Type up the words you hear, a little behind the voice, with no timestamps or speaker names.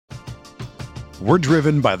We're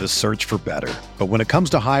driven by the search for better. But when it comes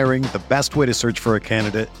to hiring, the best way to search for a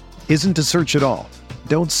candidate isn't to search at all.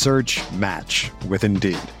 Don't search, match with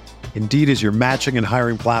Indeed. Indeed is your matching and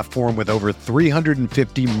hiring platform with over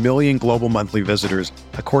 350 million global monthly visitors,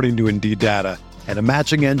 according to Indeed data, and a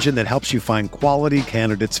matching engine that helps you find quality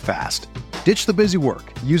candidates fast. Ditch the busy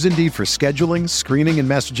work. Use Indeed for scheduling, screening, and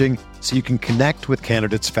messaging so you can connect with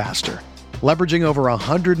candidates faster. Leveraging over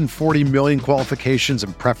 140 million qualifications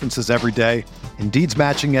and preferences every day, Indeed's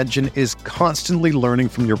matching engine is constantly learning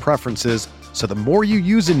from your preferences, so the more you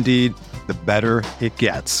use Indeed, the better it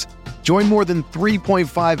gets. Join more than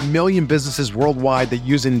 3.5 million businesses worldwide that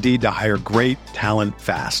use Indeed to hire great talent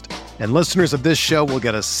fast. And listeners of this show will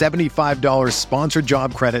get a $75 sponsored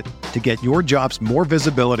job credit to get your jobs more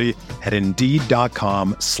visibility at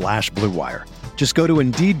Indeed.com/Blue Wire. Just go to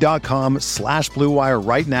Indeed.com/Blue Wire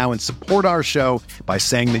right now and support our show by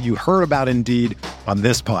saying that you heard about Indeed on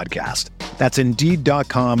this podcast. That's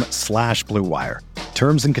Indeed.com/Blue Wire.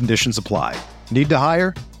 Terms and conditions apply. Need to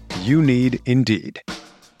hire? You need Indeed.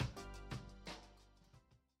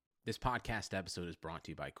 This podcast episode is brought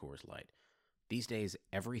to you by Coors Light. These days,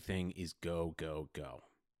 everything is go, go, go.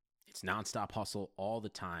 It's nonstop hustle all the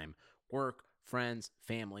time. Work, friends,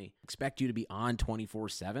 family, expect you to be on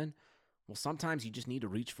 24/7. Well, sometimes you just need to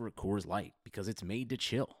reach for a Coors Light because it's made to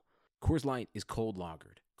chill. Coors Light is cold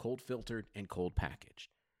lagered, cold filtered, and cold packaged.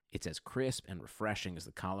 It's as crisp and refreshing as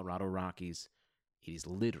the Colorado Rockies. It is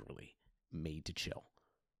literally made to chill.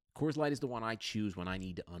 Coors Light is the one I choose when I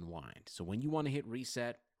need to unwind. So when you want to hit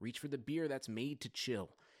reset, reach for the beer that's made to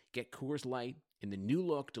chill. Get Coors Light in the new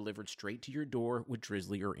look delivered straight to your door with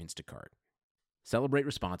Drizzly or Instacart. Celebrate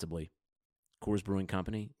responsibly. Coors Brewing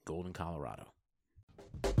Company, Golden, Colorado.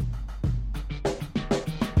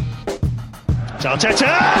 Arteta!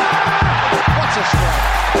 What a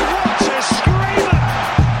strike! What a screamer!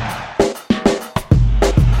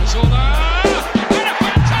 Zola! And a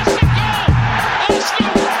fantastic goal!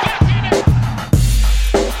 Arsenal back in it!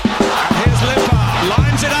 And here's Limpar,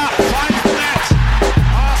 lines it up, finds the net.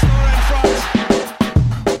 Arsenal in front.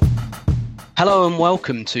 Hello and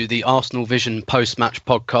welcome to the Arsenal Vision post-match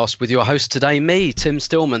podcast with your host today, me, Tim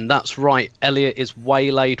Stillman. That's right, Elliot is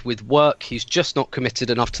waylaid with work. He's just not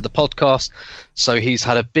committed enough to the podcast, so he's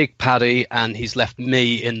had a big paddy and he's left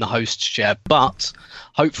me in the host's chair. But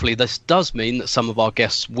hopefully this does mean that some of our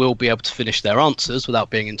guests will be able to finish their answers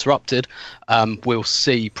without being interrupted. We'll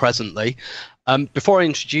see presently. Before I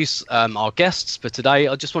introduce our guests for today,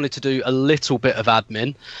 I just wanted to do a little bit of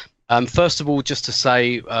admin. First of all, just to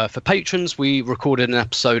say, for patrons, we recorded an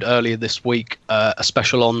episode earlier this week, a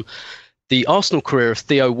special on the Arsenal career of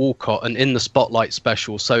Theo Walcott, an In the Spotlight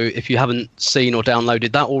special. So if you haven't seen or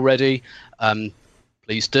downloaded that already,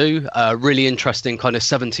 please do. Really interesting kind of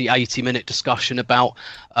 70, 80-minute discussion about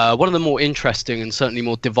one of the more interesting and certainly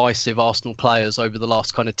more divisive Arsenal players over the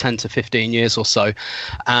last kind of 10 to 15 years or so.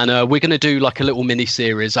 And we're going to do like a little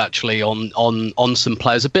mini-series actually on some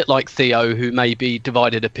players, a bit like Theo, who maybe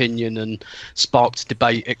divided opinion and sparked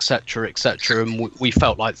debate, etc., etc. And we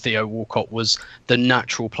felt like Theo Walcott was the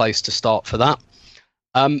natural place to start for that.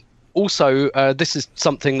 Also, this is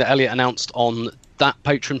something that Elliot announced on that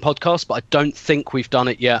Patreon podcast, but I don't think we've done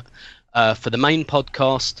it yet for the main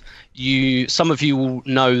podcast. Some of you will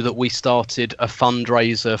know that we started a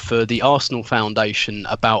fundraiser for the Arsenal Foundation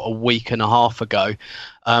about a week and a half ago.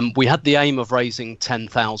 We had the aim of raising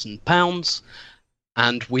 £10,000,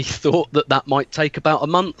 and we thought that might take about a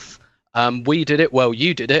month. We did it, well,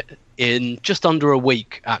 you did it, in just under a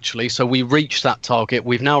week, actually. So we reached that target.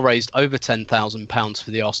 We've now raised over £10,000 for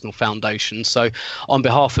the Arsenal Foundation. So on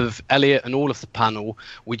behalf of Elliot and all of the panel,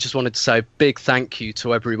 we just wanted to say a big thank you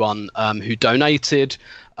to everyone who donated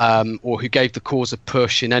or who gave the cause a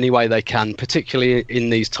push in any way they can, particularly in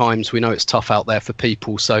these times. We know it's tough out there for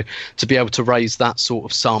people. So to be able to raise that sort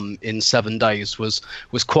of sum in 7 days was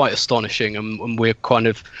quite astonishing, and we're kind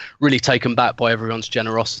of really taken back by everyone's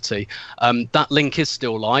generosity. That link is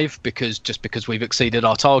still live because we've exceeded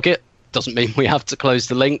our target doesn't mean we have to close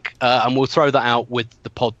the link, and we'll throw that out with the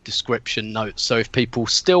pod description notes. So if people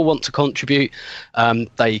still want to contribute,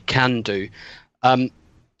 they can do.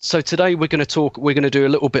 So today we're going to do a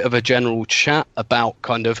little bit of a general chat about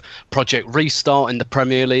kind of Project Restart in the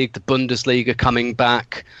Premier League, the Bundesliga coming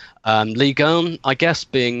back, Ligue 1, I guess,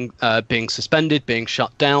 being suspended, being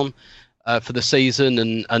shut down for the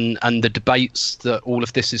season, and the debates that all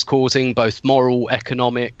of this is causing, both moral,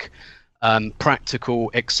 economic, practical,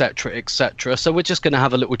 etc., etc. So we're just going to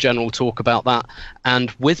have a little general talk about that. And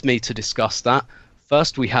with me to discuss that,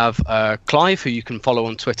 first we have Clive, who you can follow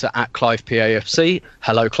on Twitter at ClivePAFC.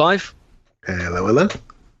 Hello, Clive. Hello, hello.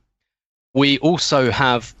 We also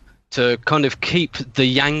have to kind of keep the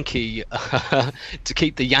Yankee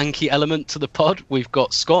element to the pod, we've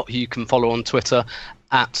got Scott, who you can follow on Twitter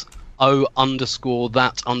at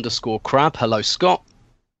 @O_that_crab. Hello, Scott.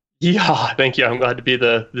 Yeah, thank you. I'm glad to be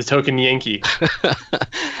the token Yankee.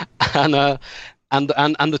 and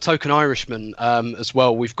the token Irishman as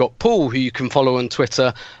well. We've got Paul, who you can follow on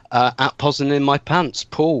Twitter at Posin in My Pants.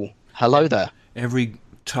 Paul, hello there. Every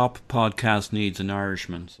top podcast needs an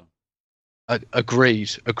Irishman. So.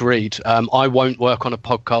 Agreed. I won't work on a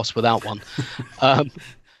podcast without one.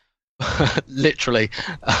 Literally.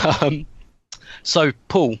 So,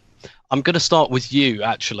 Paul, I'm going to start with you,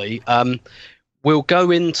 actually. We'll go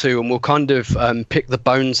into and we'll kind of pick the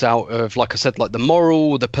bones out of, like I said, like the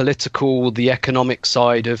moral, the political, the economic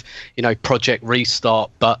side of, Project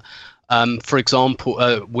Restart. But, for example,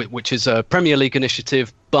 which is a Premier League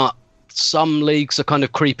initiative, but some leagues are kind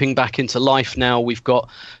of creeping back into life now. We've got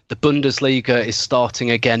the Bundesliga is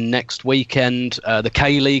starting again next weekend. The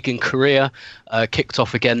K-League in Korea kicked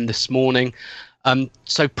off again this morning.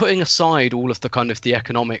 So putting aside all of the kind of the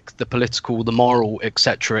economic, the political, the moral,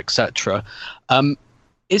 etc.,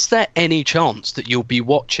 is there any chance that you'll be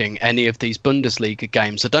watching any of these Bundesliga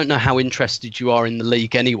games? I don't know how interested you are in the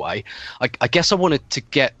league anyway. I guess I wanted to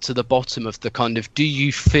get to the bottom of the kind of, do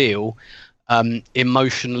you feel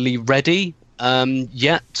emotionally ready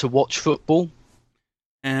yet to watch football?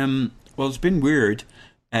 Well, it's been weird.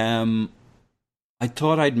 I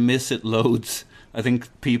thought I'd miss it loads. I think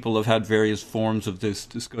people have had various forms of this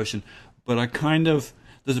discussion, but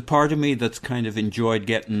there's a part of me that's kind of enjoyed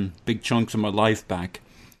getting big chunks of my life back.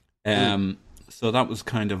 So that was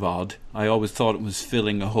kind of odd. I always thought it was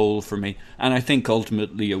filling a hole for me, and I think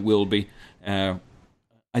ultimately it will be. I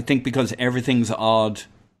think because everything's odd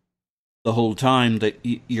the whole time, that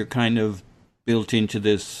you're kind of built into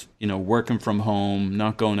this, working from home,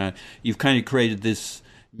 not going out. You've kind of created this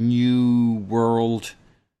new world,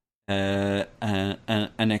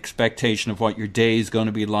 an expectation of what your day is going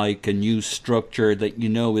to be like, a new structure that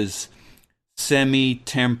is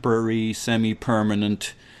semi-temporary,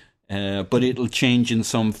 semi-permanent, but it'll change in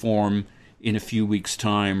some form in a few weeks'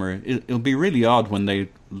 time, or it'll be really odd when they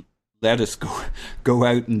let us go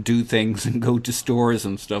out and do things and go to stores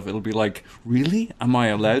and stuff. It'll be like, really? Am I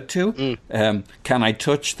allowed to? Can I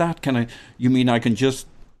touch that? You mean I can just,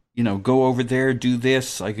 go over there, do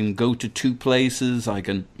this? I can go to 2 places. I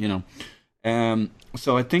can,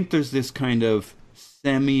 So I think there's this kind of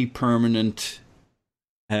semi-permanent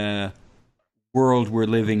world we're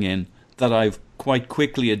living in that I've quite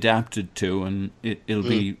quickly adapted to, and it'll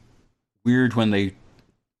be weird when they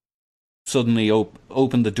suddenly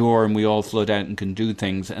open the door and we all flood out and can do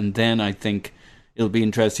things, and then I think it'll be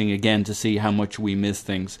interesting again to see how much we miss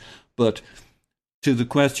things. But to the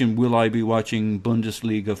question, will I be watching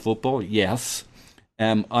Bundesliga football? Yes.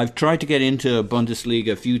 I've tried to get into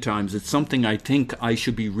Bundesliga a few times. It's something I think I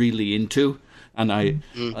should be really into, and I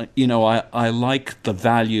like the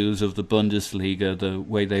values of the Bundesliga, the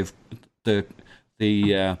way they've the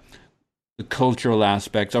cultural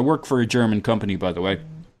aspects. I work for a German company, by the way.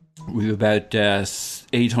 We have about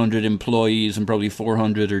 800 employees, and probably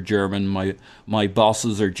 400 are German. My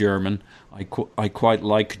bosses are German. I quite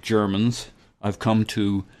like Germans. I've come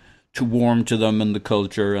to warm to them and the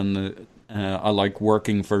culture, and I like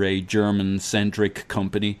working for a German-centric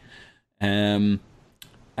company. And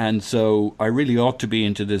so I really ought to be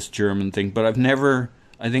into this German thing, but I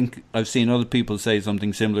think I've seen other people say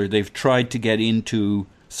something similar. They've tried to get into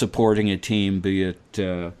supporting a team, be it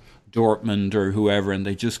Dortmund or whoever, and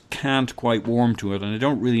they just can't quite warm to it, and I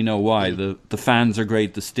don't really know why. The fans are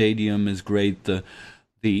great, the stadium is great, the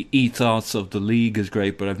ethos of the league is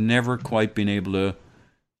great, but I've never quite been able to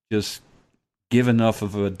just give enough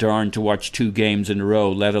of a darn to watch 2 games in a row,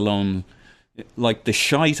 let alone like the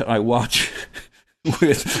shite I watch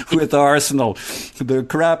with Arsenal, the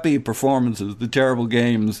crappy performances, the terrible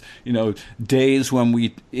games, days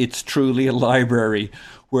when it's truly a library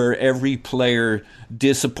where every player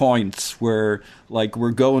disappoints, where like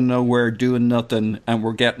we're going nowhere, doing nothing, and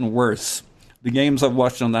we're getting worse. The games I've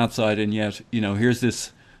watched on that side, and yet, here's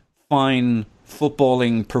this fine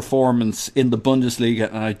footballing performance in the Bundesliga,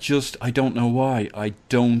 and I don't know why. I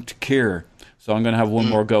don't care. So I'm going to have one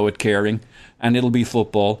more go at caring, and it'll be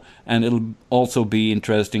football, and it'll also be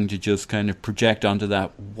interesting to just kind of project onto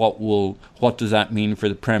that. What does that mean for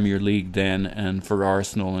the Premier League then, and for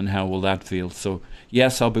Arsenal, and how will that feel? So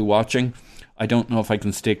yes, I'll be watching. I don't know if I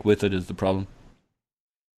can stick with it is the problem.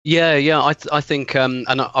 Yeah. I think, and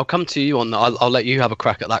I'll come to you on that. I'll let you have a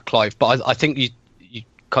crack at that, Clive. But I think you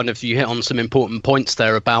hit on some important points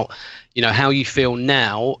there about, how you feel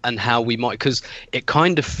now and how we might, because it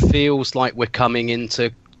kind of feels like we're coming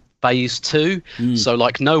into phase 2, so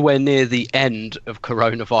like nowhere near the end of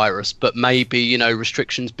coronavirus, but maybe, you know,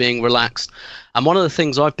 restrictions being relaxed. And one of the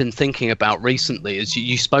things I've been thinking about recently is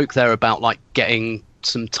you spoke there about like getting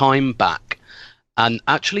some time back, and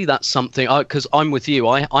actually that's something, because I'm with you,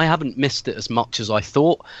 I haven't missed it as much as I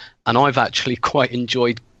thought, and I've actually quite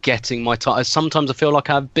enjoyed getting my time. Sometimes I feel like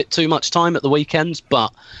I have a bit too much time at the weekends,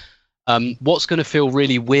 but what's going to feel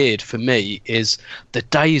really weird for me is the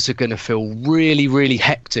days are going to feel really, really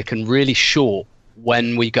hectic and really short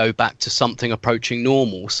when we go back to something approaching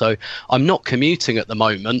normal. So I'm not commuting at the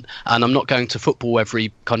moment, and I'm not going to football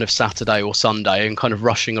every kind of Saturday or Sunday and kind of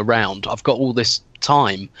rushing around. I've got all this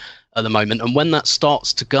time at the moment, and when that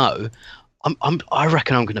starts to go, I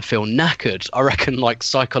reckon I'm going to feel knackered. I reckon, like,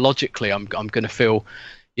 psychologically, I'm going to feel,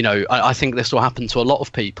 you know, I think this will happen to a lot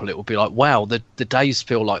of people. It will be like, wow, the days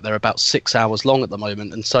feel like they're about 6 hours long at the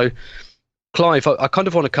moment. And so, Clive, I kind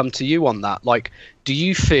of want to come to you on that. Like, do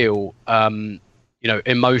you feel, you know,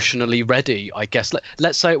 emotionally ready, I guess?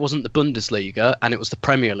 Let's say it wasn't the Bundesliga and it was the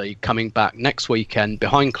Premier League coming back next weekend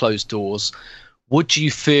behind closed doors. Would you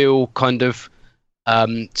feel kind of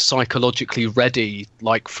psychologically ready,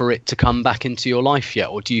 like, for it to come back into your life yet?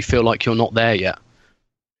 Or do you feel like you're not there yet?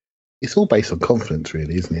 It's all based on confidence,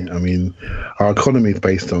 really, isn't it? I mean, our economy is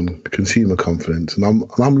based on consumer confidence, and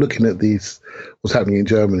I'm looking at what's happening in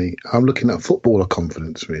Germany. I'm looking at footballer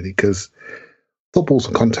confidence, really, because football's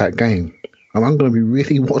a contact game, and I'm going to be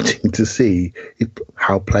really wanting to see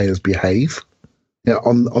how players behave. You know,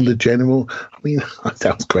 on the general. I mean, that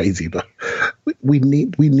sounds crazy, but we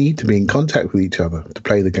need to be in contact with each other to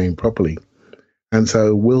play the game properly. And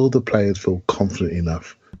so, will the players feel confident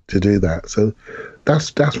enough to do that? So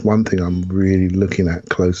that's one thing I'm really looking at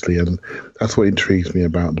closely, and that's what intrigues me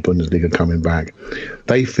about the Bundesliga coming back.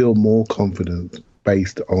 They feel more confident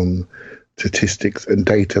based on statistics and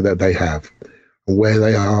data that they have, and where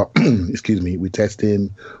they are, with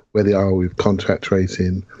testing, where they are with contact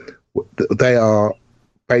tracing. They are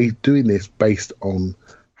doing this based on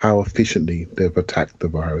how efficiently they've attacked the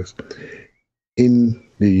virus. In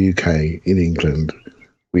the UK, in England,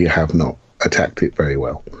 we have not attacked it very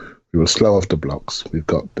well. We were slow off the blocks. We've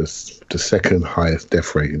got the second highest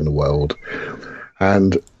death rate in the world.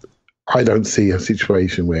 And I don't see a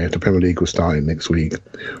situation where the Premier League was starting next week,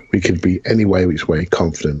 we could be any which way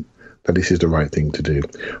confident that this is the right thing to do.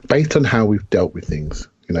 Based on how we've dealt with things.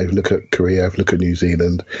 You know, if you look at Korea, if you look at New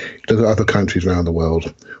Zealand, look at other countries around the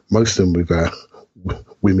world, most of them with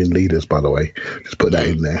women leaders, by the way. Just put that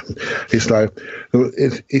in there. It's like,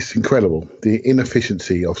 it's incredible, the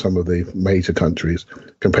inefficiency of some of the major countries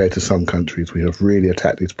compared to some countries. We have really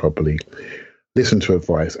attacked this properly, listened to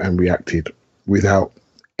advice, and reacted without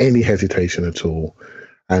any hesitation at all.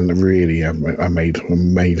 And really, I made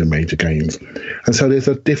major gains. And so there's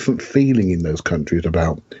a different feeling in those countries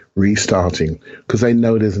about restarting, because they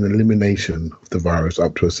know there's an elimination of the virus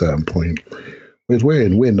up to a certain point. Whereas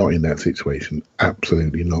we're not in that situation.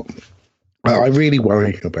 Absolutely not. I really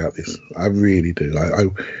worry about this. I really do.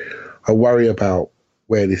 I worry about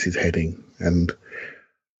where this is heading, and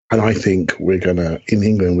I think in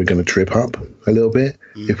England we're gonna trip up a little bit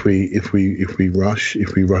if we rush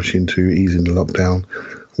into easing the lockdown.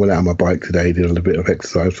 Went out on my bike today, did a little bit of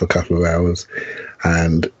exercise for a couple of hours,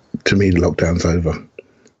 and to me the lockdown's over.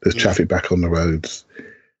 There's traffic back on the roads.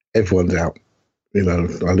 Everyone's out. You know,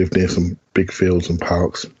 I live near some big fields and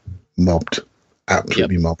parks,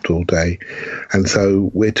 absolutely mobbed all day. And so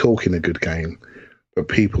we're talking a good game, but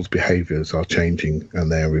people's behaviours are changing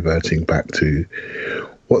and they're reverting back to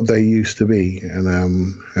what they used to be. And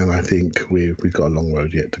I think we've got a long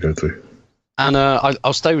road yet to go through. And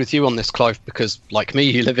I'll stay with you on this, Clive, because like me,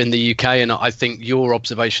 you live in the UK, and I think your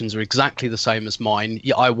observations are exactly the same as mine.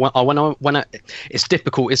 Yeah, it's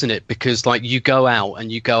difficult, isn't it? Because like you go out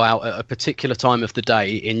at a particular time of the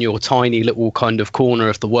day in your tiny little kind of corner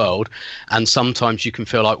of the world, and sometimes you can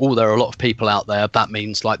feel like, oh, there are a lot of people out there. That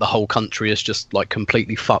means like the whole country is just like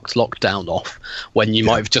completely fucked lockdown off, when you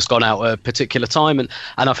might have just gone out at a particular time. And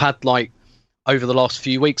I've had like, over the last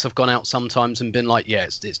few weeks, I've gone out sometimes and been like, yeah,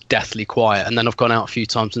 it's deathly quiet. And then I've gone out a few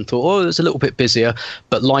times and thought, oh, it's a little bit busier.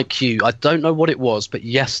 But like you, I don't know what it was, but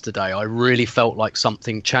yesterday I really felt like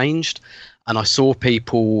something changed. And I saw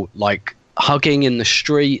people like hugging in the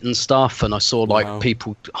street and stuff. And I saw like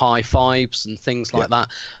people high fives and things like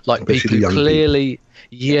that. Like people who clearly,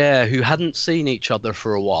 who hadn't seen each other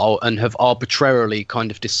for a while and have arbitrarily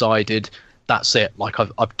kind of decided, that's it. Like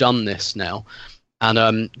I've done this now.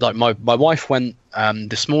 And like my wife went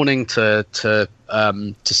this morning to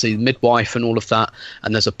see the midwife and all of that.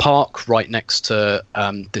 And there's a park right next to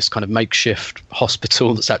this kind of makeshift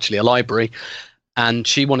hospital that's actually a library. and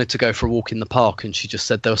she wanted to go for a walk in the park, and she just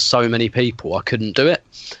said there were so many people, I couldn't do it.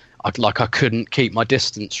 I couldn't keep my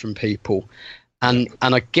distance from people. And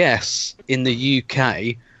I guess in the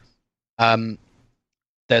UK,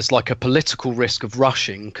 there's like a political risk of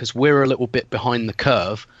rushing because we're a little bit behind the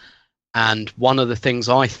curve. And one of the things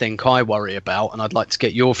I think I worry about, and I'd like to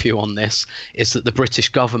get your view on this, is that the British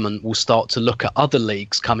government will start to look at other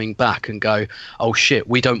leagues coming back and go, oh shit,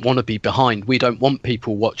 we don't want to be behind. We don't want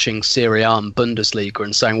people watching Serie A and Bundesliga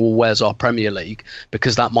and saying, well, where's our Premier League?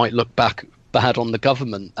 Because that might look bad on the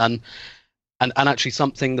government. And actually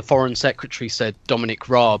something the Foreign Secretary said, Dominic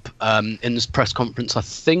Raab, in this press conference, I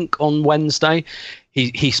think on Wednesday,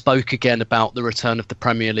 he spoke again about the return of the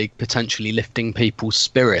Premier League potentially lifting people's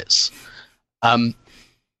spirits.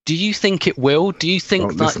 Do you think it will? Do you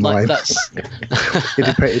think that's...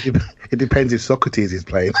 It depends if Socrates is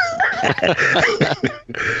playing.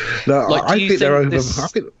 No, I think they're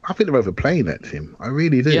overplaying that, Tim. I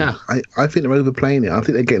really do. Yeah. I think they're overplaying it. I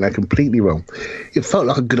think they're getting that completely wrong. It felt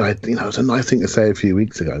like a good idea. It was a nice thing to say a few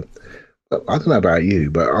weeks ago. But I don't know about you,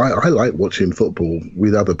 but I like watching football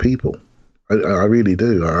with other people. I really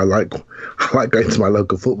do. I like going to my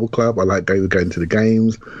local football club. I like going to the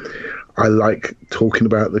games. I like talking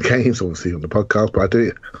about the games, obviously on the podcast, but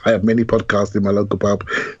I have many podcasts in my local pub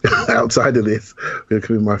outside of this with a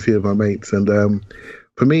few of my mates. And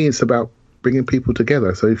for me, it's about bringing people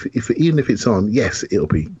together. So even if it's on, yes, it'll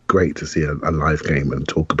be great to see a live game and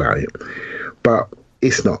talk about it. But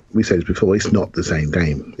it's not, we said this before, it's not the same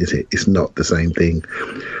game, is it? It's not the same thing.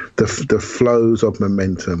 The flows of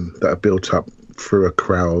momentum that are built up through a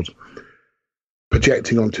crowd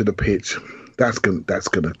projecting onto the pitch, that's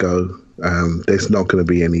gonna go. There's not going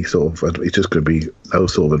to be any sort of, it's just going to be no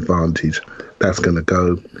sort of advantage. That's going to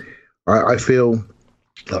go. I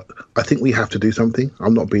think we have to do something.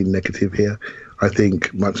 I'm not being negative here. I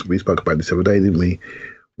think we spoke about this the other day, didn't we?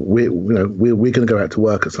 We're going to go out to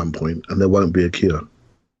work at some point, and there won't be a cure.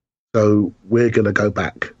 So we're going to go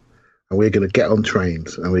back, and we're going to get on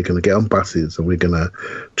trains, and we're going to get on buses, and we're going to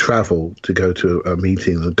travel to go to a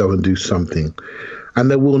meeting and go and do something. And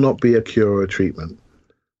there will not be a cure or a treatment.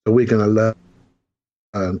 So we're going to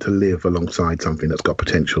learn to live alongside something that's got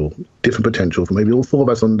potential, different potential for maybe all four of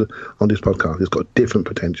us on this podcast. It's got different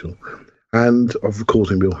potential, and of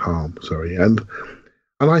causing real harm. And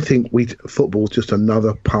I think football's just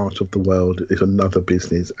another part of the world. It's another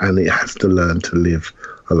business, and it has to learn to live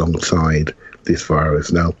alongside this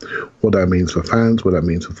virus. Now, what that means for fans, what that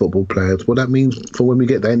means for football players, what that means for when we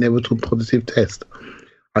get that inevitable positive test,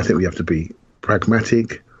 I think we have to be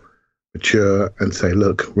pragmatic, mature, and say,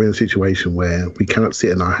 look, we're in a situation where we cannot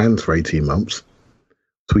sit in our hands for 18 months.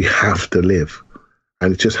 So we have to live.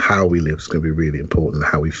 And it's just how we live is going to be really important,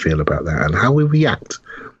 how we feel about that and how we react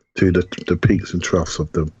to the peaks and troughs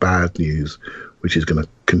of the bad news, which is going to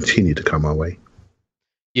continue to come our way.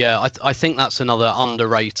 Yeah, I think that's another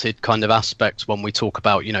underrated kind of aspect when we talk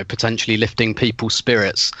about, potentially lifting people's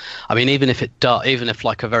spirits. I mean, even if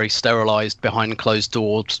like a very sterilised, behind closed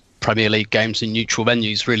doors Premier League games in neutral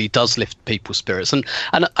venues really does lift people's spirits, and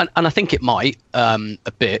I think it might a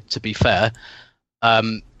bit, to be fair.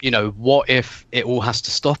 What if it all has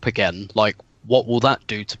to stop again? Like, what will that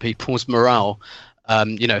do to people's morale?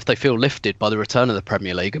 If they feel lifted by the return of the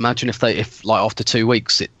Premier League, imagine if after 2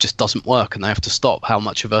 weeks it just doesn't work and they have to stop, how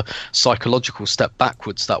much of a psychological step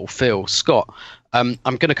backwards that will feel. Scott, I'm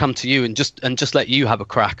going to come to you and just let you have a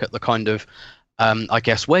crack at the kind of, I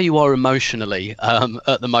guess, where you are emotionally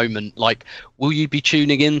at the moment. Like, will you be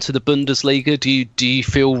tuning into the Bundesliga? Do you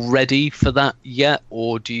feel ready for that yet,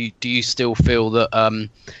 or do you still feel that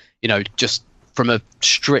just from a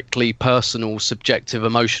strictly personal, subjective,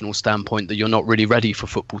 emotional standpoint, that you're not really ready for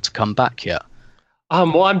football to come back yet?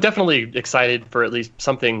 Well, I'm definitely excited for at least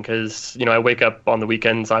something because, I wake up on the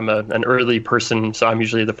weekends. I'm an early person, so I'm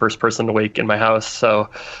usually the first person to wake in my house. So,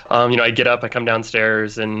 I get up, I come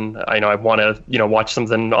downstairs, and I want to, watch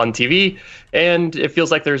something on TV. And it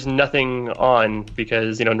feels like there's nothing on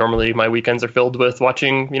because, normally my weekends are filled with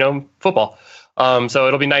watching, football. So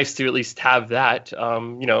it'll be nice to at least have that.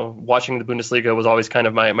 Watching the Bundesliga was always kind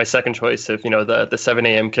of my second choice. If, the 7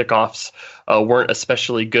 a.m. kickoffs weren't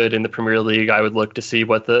especially good in the Premier League, I would look to see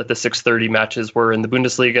what the 6:30 matches were in the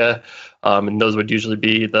Bundesliga. And those would usually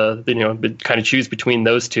be kind of choose between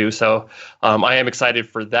those two. So I am excited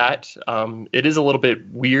for that. It is a little bit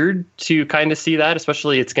weird to kind of see that,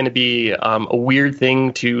 especially it's going to be a weird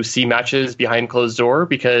thing to see matches behind closed door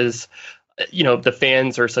because the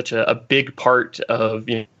fans are such a big part of,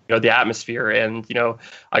 the atmosphere. And,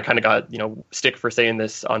 I kind of got, stick for saying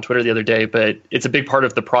this on Twitter the other day, but it's a big part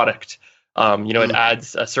of the product. It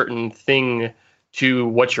adds a certain thing to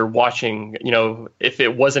what you're watching. You know, if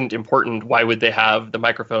it wasn't important, why would they have the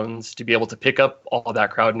microphones to be able to pick up all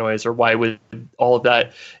that crowd noise, or why would all of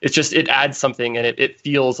that? It's just, it adds something, and it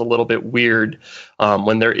feels a little bit weird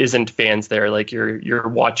when there isn't fans there. Like you're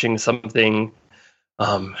watching something.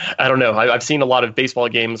 I don't know. I've seen a lot of baseball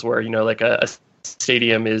games where, you know, like a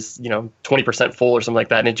stadium is, you know, 20% full or something like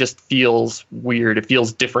that, and it just feels weird. It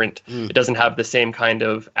feels different. It doesn't have the same kind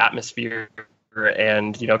of atmosphere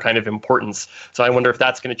and, you know, kind of importance. So I wonder if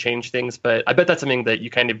that's going to change things, but I bet that's something that you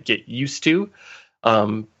kind of get used to.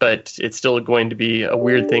 But it's still going to be a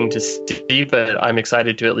weird thing to see, but I'm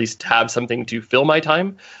excited to at least have something to fill my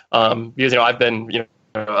time. Because, you know, I've been, you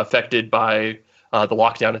know, affected by the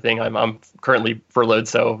lockdown thing. I'm currently furloughed.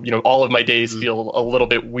 So, you know, all of my days feel a little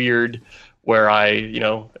bit weird, where I, you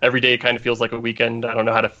know, every day kind of feels like a weekend. I don't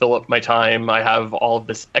know how to fill up my time. I have all of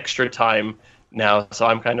this extra time now, so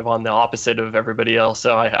I'm kind of on the opposite of everybody else.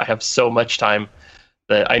 So I have so much time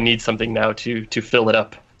that I need something now to fill it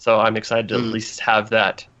up. So I'm excited to at least have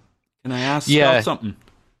that. Can I ask Scott something?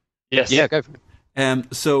 Yes. Yeah, go for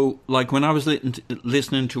it. So, like, when I was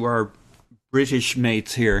listening to our British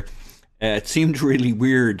mates here, it seemed really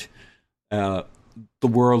weird. The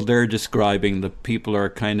world they're describing, the people are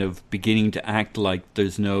kind of beginning to act like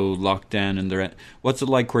there's no lockdown, and what's it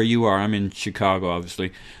like where you are? I'm in Chicago,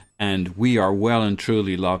 obviously. And we are well and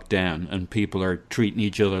truly locked down, and people are treating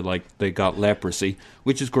each other like they got leprosy,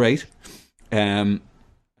 which is great. And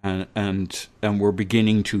we're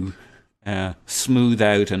beginning to smooth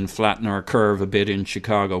out and flatten our curve a bit in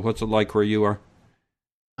Chicago. What's it like where you are?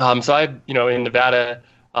 So in Nevada,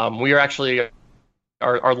 we are actually,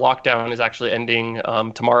 our lockdown is actually ending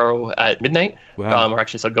tomorrow at midnight. Wow. We're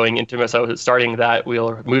actually starting that,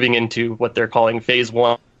 we're moving into what they're calling phase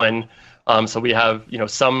 1. So we have, you know,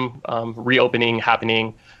 some reopening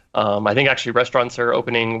happening. I think actually restaurants are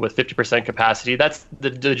opening with 50% capacity. That's the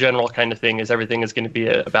general kind of thing, is everything is going to be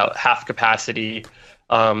about half capacity.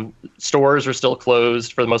 Stores are still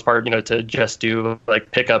closed for the most part, you know, to just do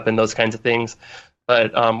like pickup and those kinds of things.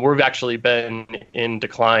 But we've actually been in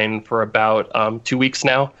decline for about 2 weeks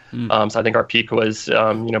now. So I think our peak was,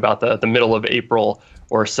 about the middle of April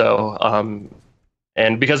or so.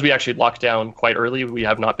 And because we actually locked down quite early, we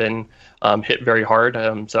have not been hit very hard.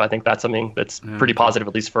 So I think that's something that's pretty positive,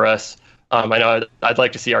 at least for us. I know I'd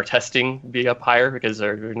like to see our testing be up higher, because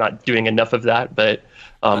we're not doing enough of that. But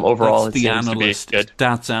overall, it seems to be good.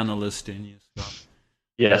 Stats analyst in you, Scott.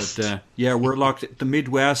 Yes. But, we're locked. The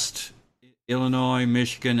Midwest, Illinois,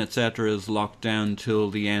 Michigan, etc., is locked down till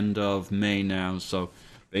the end of May now. So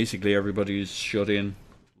basically, everybody's shut in,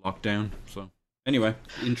 locked down. So anyway,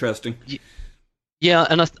 interesting. Yeah,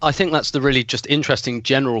 and I think that's the really just interesting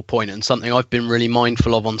general point, and something I've been really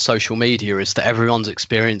mindful of on social media, is that everyone's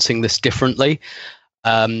experiencing this differently.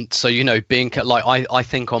 So, you know, being like, I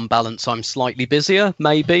think on balance I'm slightly busier,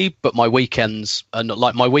 maybe, but my weekends and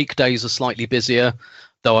like my weekdays are slightly busier,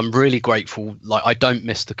 though I'm really grateful. Like, I don't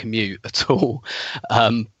miss the commute at all.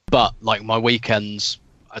 But like my weekends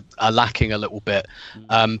are lacking a little bit.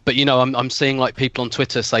 But, you know, I'm seeing like people on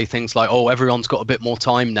Twitter say things like, oh, everyone's got a bit more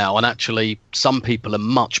time now. And actually some people are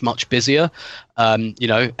much, much busier. You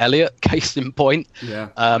know, Elliot, case in point,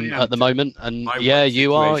 at the moment. And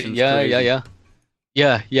you are.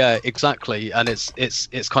 Yeah, exactly. And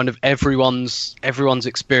it's kind of everyone's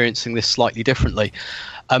experiencing this slightly differently.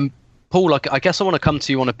 Paul, I guess I want to come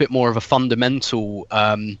to you on a bit more of a fundamental,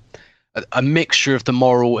 a mixture of the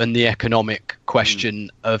moral and the economic question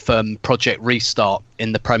of Project Restart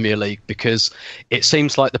in the Premier League, because it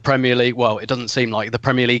seems like the Premier League, well, it doesn't seem like the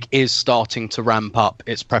Premier League is starting to ramp up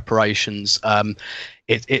its preparations.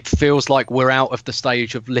 It feels like we're out of the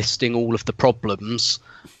stage of listing all of the problems,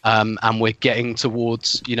 and we're getting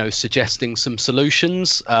towards, you know, suggesting some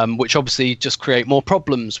solutions, which obviously just create more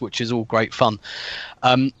problems, which is all great fun.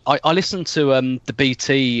 I listened to the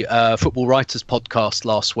BT Football Writers podcast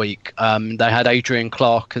last week. They had Adrian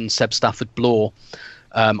Clark and Seb Stafford-Bloor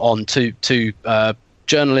on, two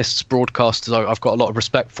journalists, broadcasters I've got a lot of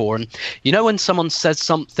respect for. And you know, when someone says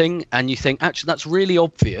something and you think, actually, that's really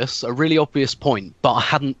obvious, a really obvious point, but I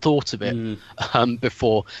hadn't thought of it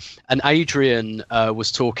before. And Adrian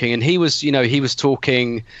was talking, and he was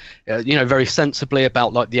talking, very sensibly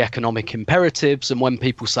about like the economic imperatives. And when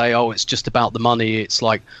people say, oh, it's just about the money, it's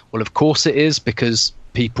like, well, of course it is, because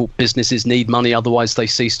businesses need money, otherwise they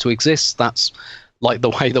cease to exist. That's like the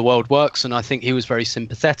way the world works. And I think he was very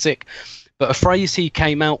sympathetic. But a phrase he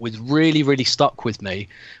came out with really, really stuck with me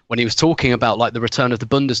when he was talking about like the return of the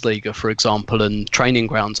Bundesliga, for example, and training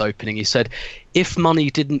grounds opening. He said, if money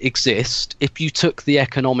didn't exist, if you took the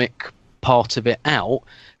economic part of it out,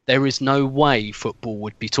 there is no way football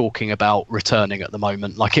would be talking about returning at the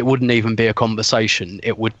moment. Like, it wouldn't even be a conversation.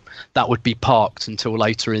 That would be parked until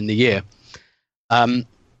later in the year. And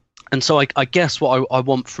so I guess what I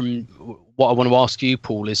want to ask you,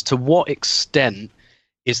 Paul, is to what extent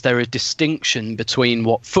is there a distinction between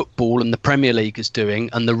what football and the Premier League is doing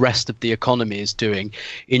and the rest of the economy is doing?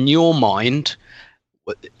 In your mind,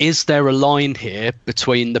 is there a line here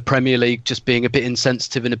between the Premier League just being a bit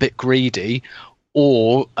insensitive and a bit greedy,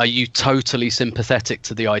 or are you totally sympathetic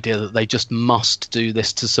to the idea that they just must do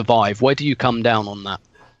this to survive? Where do you come down on that?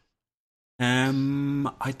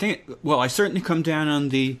 I certainly come down on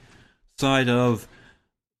the side of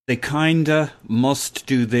they kinda must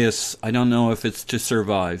do this. I don't know if it's to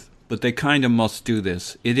survive, but they kinda must do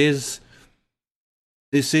this. This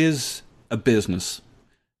is a business,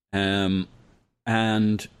 and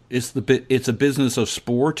it's a business of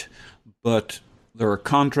sport, but there are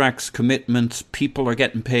contracts, commitments, people are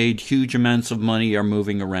getting paid, huge amounts of money are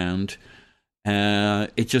moving around.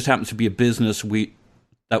 It just happens to be a business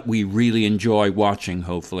that we really enjoy watching,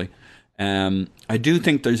 hopefully. I do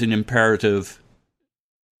think there's an imperative,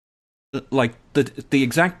 like the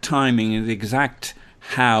exact timing and the exact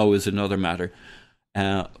how is another matter.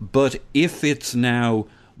 But if it's now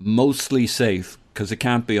mostly safe, because it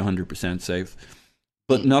can't be 100% safe,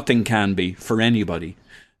 but nothing can be for anybody.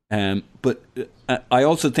 But I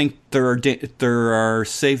also think there are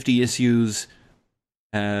safety issues,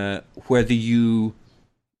 whether you,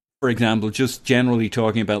 for example, just generally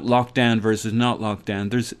talking about lockdown versus not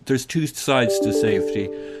lockdown. There's two sides to safety,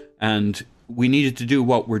 and we needed to do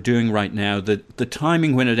what we're doing right now. The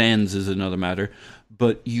timing when it ends is another matter,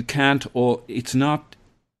 but you can't. It's not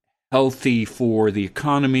healthy for the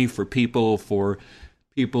economy, for people's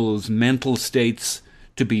mental states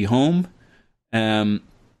to be home.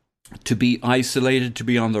 To be isolated, to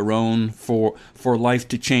be on their own, for life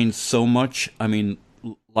to change so much. I mean,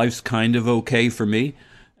 life's kind of okay for me.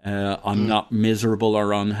 I'm not miserable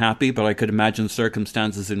or unhappy, but I could imagine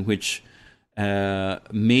circumstances in which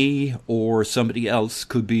me or somebody else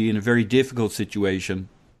could be in a very difficult situation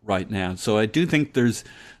right now. So I do think there's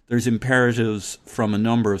imperatives from a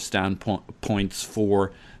number of standpoints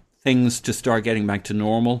for things to start getting back to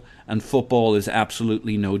normal, and football is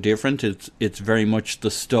absolutely no different. It's very much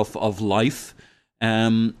the stuff of life,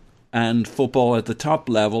 and football at the top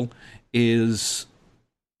level is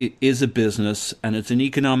a business, and it's an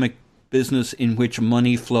economic business in which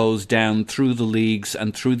money flows down through the leagues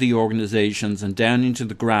and through the organizations and down into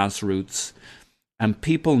the grassroots, and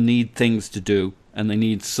people need things to do, and they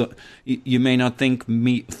need. You may not think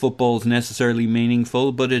football is necessarily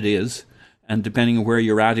meaningful, but it is. And depending on where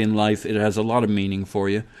you're at in life, it has a lot of meaning for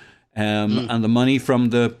you. And the money from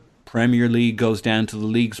the Premier League goes down to the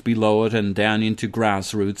leagues below it and down into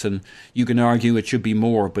grassroots. And you can argue it should be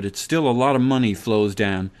more, but it's still a lot of money flows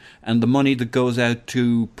down. And the money that goes out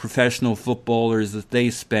to professional footballers that they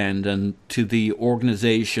spend, and to the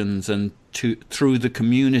organizations, and through the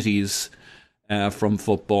communities from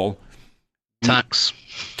football. Tax,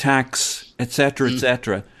 etc.,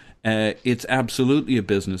 etc. It's absolutely a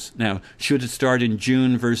business. Now, should it start in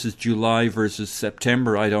June versus July versus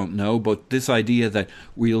September? I don't know. But this idea that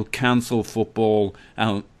we'll cancel football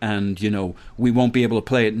and we won't be able to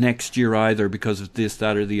play it next year either because of this,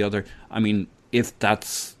 that, or the other. I mean,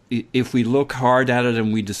 if we look hard at it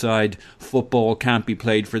and we decide football can't be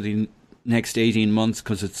played for the next 18 months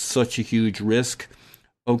because it's such a huge risk,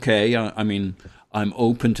 okay, I mean, I'm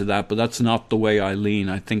open to that, but that's not the way I lean.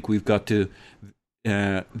 I think we've got to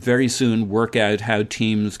very soon work out how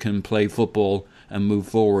teams can play football and move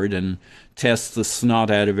forward and test the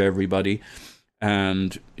snot out of everybody.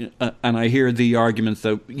 And I hear the arguments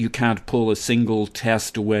that you can't pull a single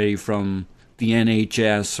test away from the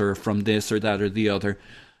NHS or from this or that or the other.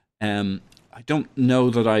 I don't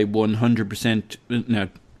know that I 100%. Now,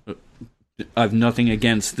 I've nothing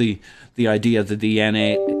against the idea that the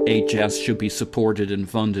NHS should be supported and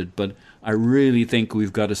funded, but I really think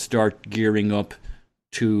we've got to start gearing up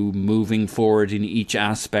to moving forward in each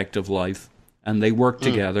aspect of life, and they work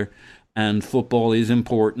together. And football is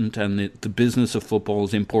important, and the business of football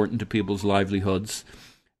is important to people's livelihoods.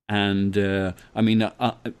 And I mean,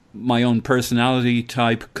 my own personality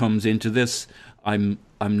type comes into this. I'm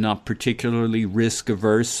not particularly risk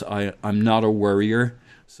averse. I'm not a worrier,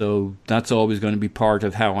 so that's always going to be part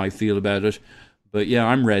of how I feel about it. But yeah,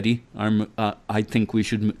 I'm ready. I think we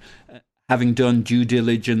should. Having done due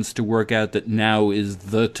diligence to work out that now is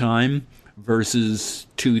the time versus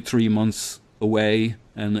 2-3 months away.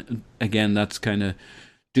 And again, that's kind of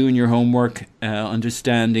doing your homework,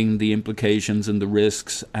 understanding the implications and the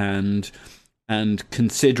risks, and and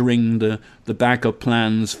considering the backup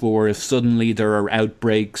plans for if suddenly there are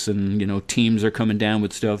outbreaks and, you know, teams are coming down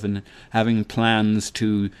with stuff, and having plans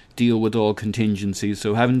to deal with all contingencies.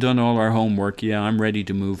 So having done all our homework, yeah, I'm ready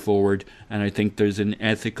to move forward, and I think there's an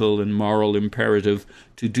ethical and moral imperative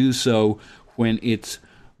to do so when it's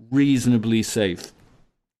reasonably safe.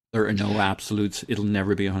 There are no absolutes. It'll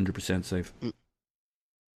never be 100% safe.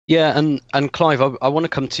 Yeah, and Clive, I want to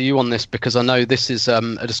come to you on this because I know this is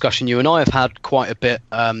a discussion you and I have had quite a bit,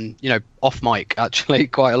 off mic, actually,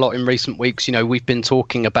 quite a lot in recent weeks. You know, we've been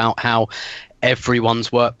talking about how everyone's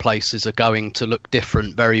workplaces are going to look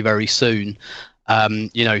different very, very soon.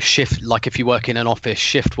 Shift, like if you work in an office,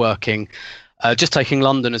 shift working. Just taking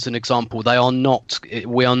London as an example,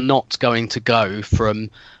 we are not going to go from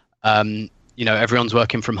everyone's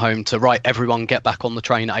working from home to, right, everyone get back on the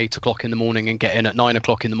train at 8 o'clock in the morning and get in at 9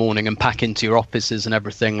 o'clock in the morning and pack into your offices and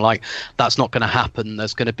everything. Like, that's not going to happen.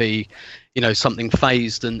 There's going to be, something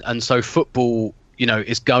phased. And so football,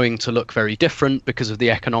 is going to look very different because of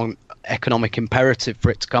the economic imperative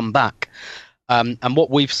for it to come back. And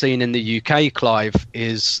what we've seen in the UK, Clive,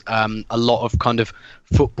 is a lot of kind of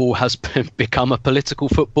football has become a political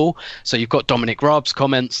football. So you've got Dominic Raab's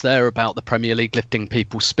comments there about the Premier League lifting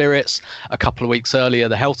people's spirits. A couple of weeks earlier,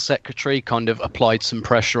 the Health Secretary kind of applied some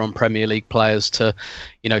pressure on Premier League players to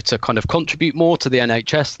kind of contribute more to the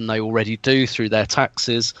NHS than they already do through their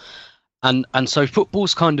taxes. And so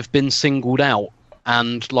football's kind of been singled out.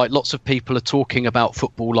 And like lots of people are talking about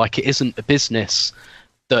football like it isn't a business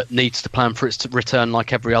that needs to plan for its to return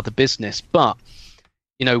like every other business. But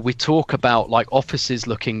we talk about like offices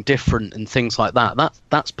looking different and things like that.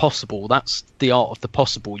 That's possible. That's the art of the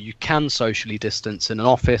possible. You can socially distance in an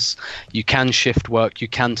office. You can shift work. You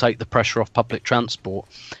can take the pressure off public transport.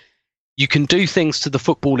 You can do things to the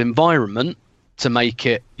football environment to make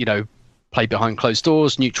it, play behind closed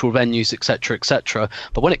doors, neutral venues, etc., etc.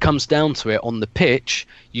 But when it comes down to it on the pitch,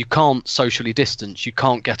 you can't socially distance. You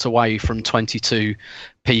can't get away from 22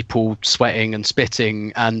 people sweating and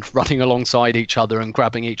spitting and running alongside each other and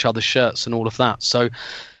grabbing each other's shirts and all of that. So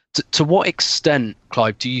to what extent,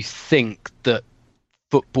 Clive, do you think that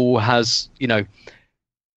football has,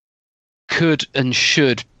 could and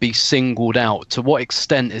should be singled out? To what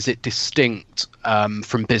extent is it distinct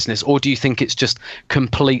from business, or do you think it's just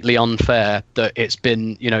completely unfair that it's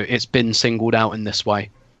been singled out in this way?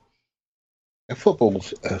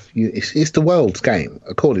 Football's it's the world's game,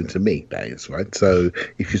 according to me, that is, right? So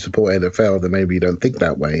if you support NFL, then maybe you don't think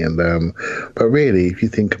that way. And but really, if you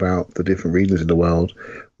think about the different regions in the world,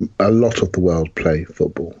 a lot of the world play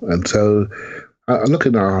football. And so I'm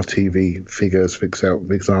looking at our TV figures, for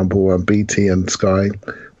example, BT and Sky.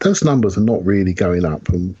 Those numbers are not really going up.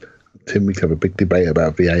 And Tim, we can have a big debate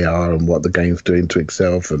about VAR and what the game's doing to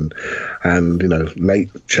itself, and late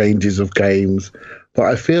changes of games. But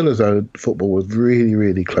I feel as though football was really,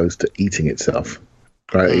 really close to eating itself.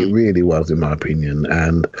 Right? It really was, in my opinion.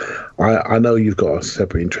 And I know you've got a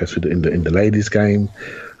separate interest in the ladies' game,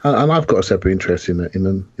 and I've got a separate interest in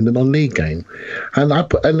the non-league game, and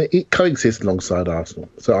it coexists alongside Arsenal.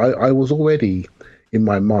 So I was already in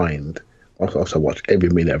my mind. Also, watch every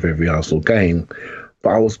minute of every Arsenal game. But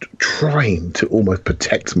I was trying to almost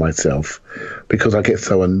protect myself because I get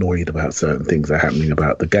so annoyed about certain things that are happening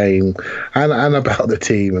about the game and about the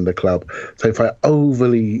team and the club. So if I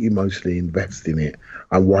overly emotionally invest in it,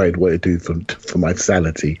 I'm worried what it do for my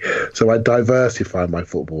sanity. So I diversify my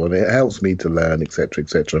football, and it helps me to learn, etc.,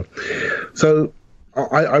 etc. So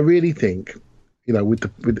I really think, with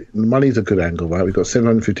the money's a good angle, right? We've got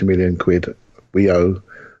 750 million quid we owe,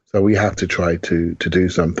 so we have to try to do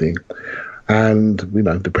something. And,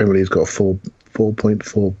 the Premier League's got a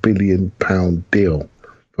 £4.4 billion deal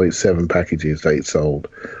for its 7 packages that it sold.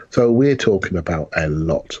 So we're talking about a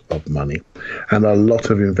lot of money and a lot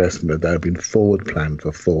of investment that have been forward planned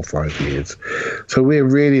for 4 or 5 years. So we're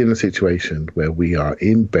really in a situation where we are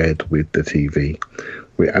in bed with the TV.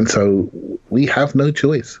 And so we have no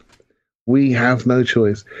choice. We have no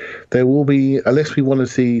choice. There will be, unless we want to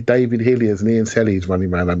see David Hilliers and Ian Sellies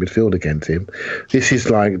running around our midfield against him, this is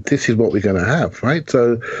what we're going to have, right?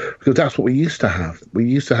 So, because that's what we used to have. We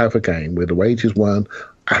used to have a game where the wages weren't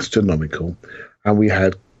astronomical, and we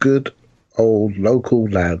had good old local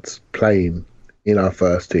lads playing in our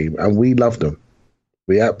first team, and we loved them.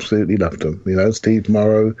 We absolutely loved them. Steve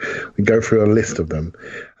Morrow, we go through a list of them,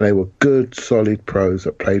 and they were good, solid pros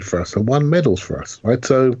that played for us and won medals for us, right?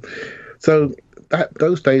 So that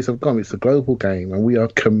those days have gone. It's a global game, and we are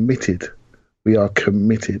committed. We are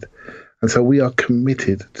committed, and so we are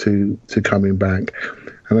committed to coming back.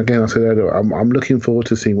 And again, I said earlier, I'm looking forward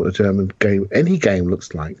to seeing what the German game, any game,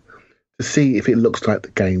 looks like, to see if it looks like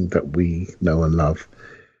the game that we know and love.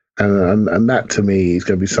 And that to me is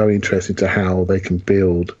going to be so interesting to how they can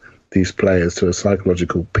build these players to a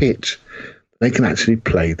psychological pitch. They can actually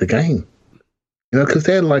play the game, because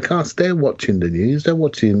they're like us. They're watching the news. They're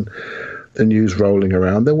watching the news rolling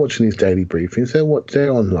around. They're watching these daily briefings.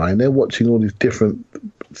 They're online. They're watching all these different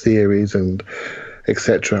theories and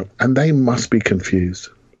etc. And they must be confused.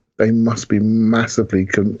 They must be massively,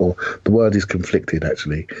 or the word is conflicted.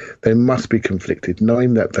 Actually, they must be conflicted,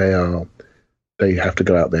 knowing that they have to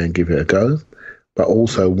go out there and give it a go, but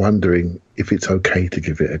also wondering if it's okay to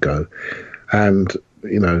give it a go. And I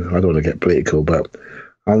don't want to get political, but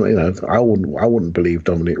I wouldn't believe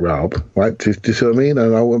Dominic Raab, right? Do you see what I mean?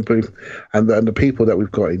 And I wouldn't believe, and the people that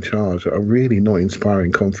we've got in charge are really not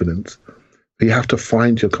inspiring confidence. But you have to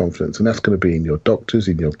find your confidence, and that's going to be in your doctors,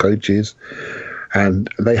 in your coaches, and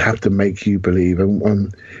they have to make you believe.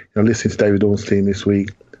 And listening to David Ornstein this week,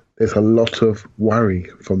 there's a lot of worry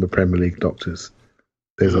from the Premier League doctors.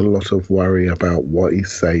 There's a lot of worry about what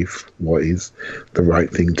is safe, what is the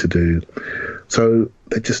right thing to do. So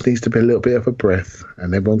there just needs to be a little bit of a breath,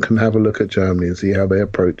 and everyone can have a look at Germany and see how they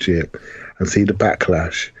approach it and see the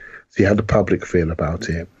backlash, see how the public feel about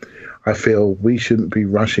it. I feel we shouldn't be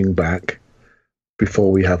rushing back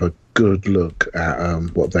before we have a good look at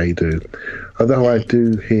what they do. Although I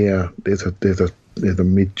do hear there's a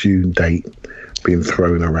mid-June date being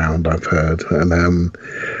thrown around, I've heard,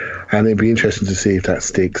 and it'd be interesting to see if that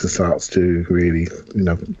sticks and starts to really,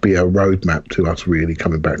 be a roadmap to us really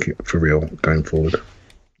coming back for real going forward.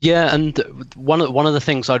 Yeah, and one of the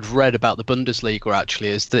things I'd read about the Bundesliga actually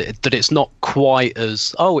is that it's not quite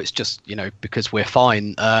as it's just because we're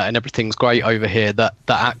fine and everything's great over here, that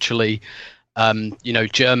actually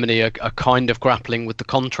Germany are kind of grappling with the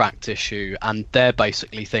contract issue, and they're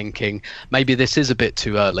basically thinking maybe this is a bit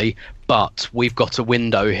too early, but we've got a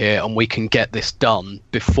window here and we can get this done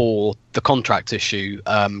before the contract issue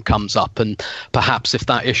comes up. And perhaps if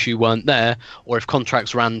that issue weren't there, or if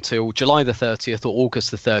contracts ran till July the 30th or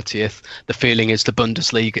August the 30th, the feeling is the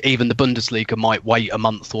Bundesliga might wait a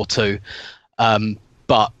month or two.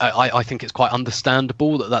 But I think it's quite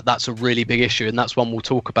understandable that's a really big issue, and that's one we'll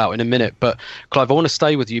talk about in a minute. But Clive, I want to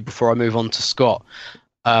stay with you before I move on to Scott.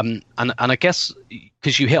 And I guess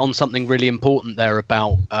because you hit on something really important there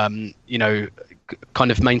about,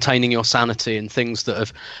 kind of maintaining your sanity and things that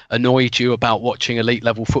have annoyed you about watching elite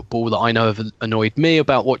level football that I know have annoyed me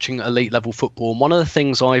about watching elite level football. And one of the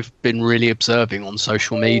things I've been really observing on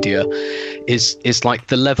social media is like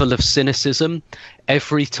the level of cynicism.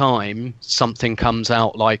 Every time something comes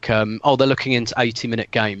out like, they're looking into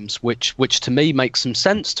 80-minute games, which to me makes some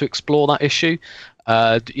sense to explore that issue.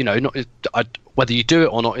 Whether you do it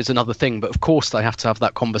or not is another thing, but of course they have to have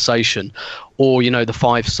that conversation. Or, the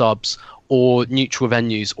 5 subs, or neutral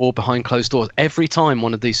venues, or behind closed doors. Every time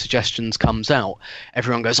one of these suggestions comes out,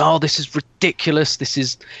 everyone goes, this is ridiculous, this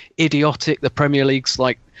is idiotic, the Premier League's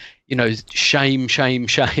like, shame.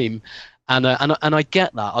 And I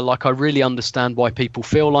get that. I really understand why people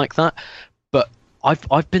feel like that. But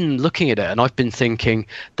I've been looking at it and I've been thinking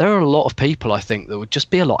there are a lot of people I think that would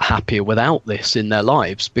just be a lot happier without this in their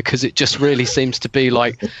lives, because it just really seems to be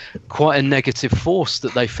like quite a negative force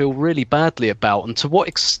that they feel really badly about. And to what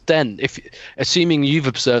extent, assuming you've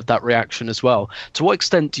observed that reaction as well, to what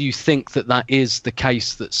extent do you think that is the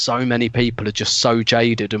case, that so many people are just so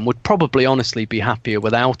jaded and would probably honestly be happier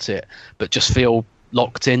without it, but just feel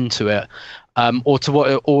locked into it?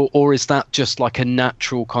 Or is that just like a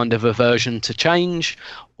natural kind of aversion to change,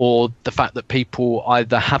 or the fact that people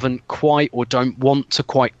either haven't quite or don't want to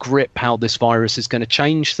quite grip how this virus is going to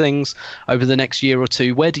change things over the next year or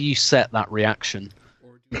two? Where do you set that reaction?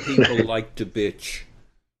 Or do people like to bitch?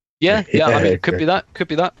 Yeah, I mean, could be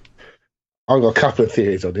that. I've got a couple of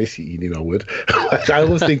theories on this, you knew I would. I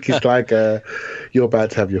always think it's like you're about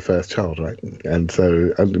to have your first child, right? And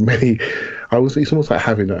so it's almost like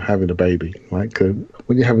having a baby, right?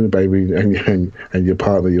 When you're having a baby and your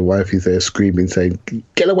partner, your wife is there screaming, saying,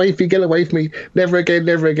 get away from me, never again.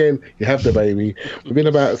 You have the baby. Within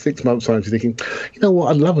about 6 months' time, you're thinking, you know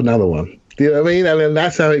what, I'd love another one. Do you know what I mean? And then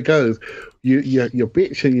that's how it goes. You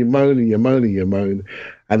bitch and you moan.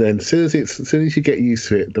 And then as soon as you get used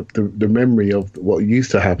to it, the memory of what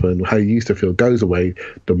used to happen, how you used to feel, goes away.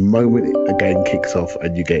 The moment it again kicks off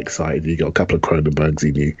and you get excited, you got a couple of Cronenbergs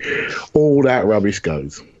in you. All that rubbish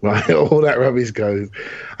goes, right? All that rubbish goes,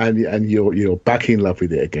 and you're back in love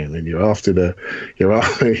with it again, and you're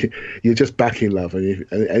just back in love,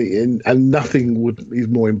 and nothing is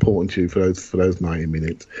more important to you for those 90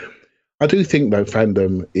 minutes. I do think though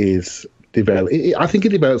fandom is develop. I think it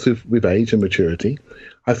develops with age and maturity.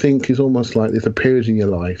 I think it's almost like there's a period in your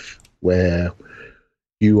life where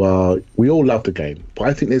we all love the game, but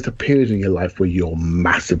I think there's a period in your life where you're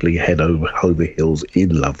massively head over heels in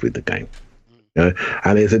love with the game. You know?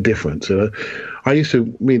 And there's a difference. I used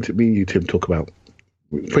to, me and you, Tim, talk about,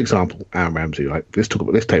 for example, Aaron Ramsey, right?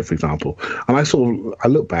 Let's take, for example. And I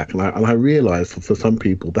look back and I realize for some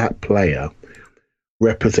people, that player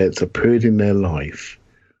represents a period in their life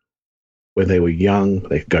when they were young,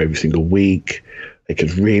 they could go every single week, they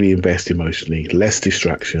could really invest emotionally, less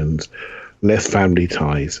distractions, less family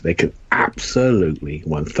ties. They could absolutely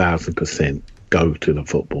 1000% go to the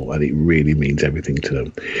football, and it really means everything to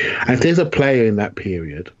them. And if there's a player in that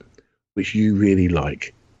period which you really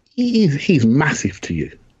like, he's massive to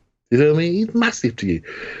you. You know what I mean? He's massive to you.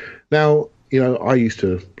 Now, you know, I used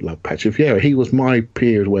to love Patrick Vieira. He was my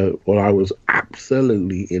period where I was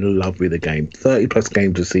absolutely in love with the game. 30 plus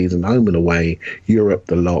games a season, home and away, Europe,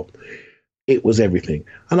 the lot. It was everything.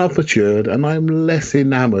 And I've matured and I'm less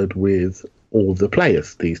enamored with all the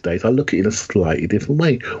players these days. I look at it in a slightly different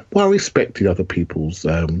way, while respecting other people's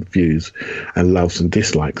views and loves and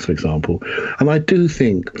dislikes, for example. And I do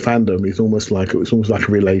think fandom is almost like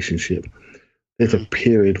a relationship. There's a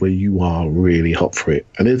period where you are really hot for it,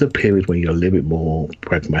 and there's a period when you're a little bit more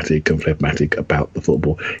pragmatic and phlegmatic about the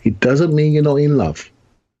football. It doesn't mean you're not in love.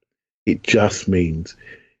 It just means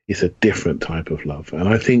it's a different type of love. And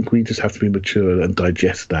I think we just have to be mature and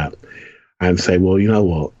digest that and say, well, you know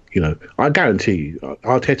what? You know, I guarantee you,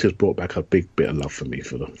 Arteta's brought back a big bit of love for me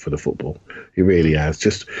for the football. He really has,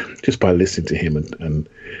 just by listening to him. And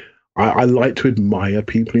I like to admire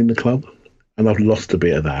people in the club, and I've lost a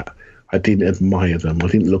bit of that. I didn't admire them. I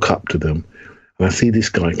didn't look up to them. And I see this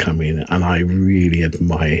guy come in, and I really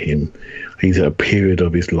admire him. He's at a period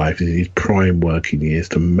of his life, he's in his prime working years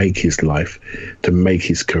to make his life, to make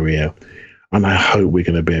his career. And I hope we're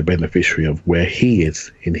going to be a beneficiary of where he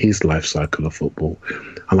is in his life cycle of football.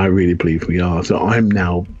 And I really believe we are. So I'm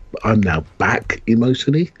now back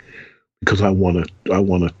emotionally, because I want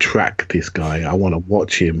to track this guy. I want to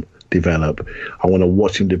watch him develop. I want to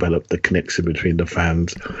watch him develop the connection between the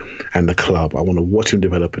fans and the club. I want to watch him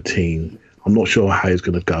develop a team. I'm not sure how he's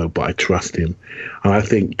going to go, but I trust him. And I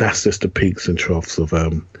think that's just the peaks and troughs of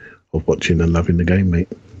watching and loving the game, mate.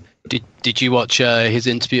 Did you watch his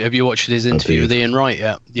interview? Have you watched his interview with Ian Wright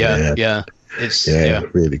yet? Yeah. It's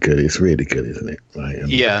really good. It's really good, isn't it? Right. And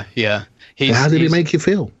yeah. So how did it make you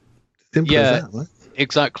feel? Simple as that, right?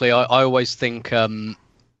 Exactly. I always think,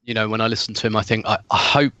 you know, when I listen to him, I think I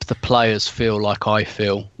hope the players feel like I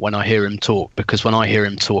feel when I hear him talk, because when I hear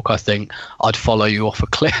him talk, I think I'd follow you off a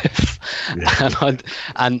cliff. Yeah.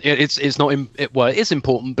 and it's not. Well, it is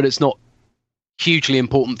important, but it's not hugely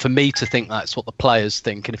important for me to think that's what the players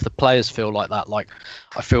think. And if the players feel like that, like,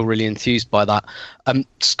 I feel really enthused by that.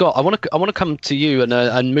 Scott, I want to come to you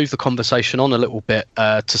and move the conversation on a little bit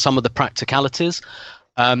to some of the practicalities,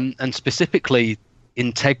 and specifically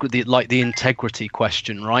integrity, like the integrity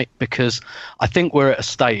question, right? Because I think we're at a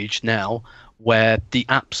stage now where the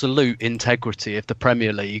absolute integrity of the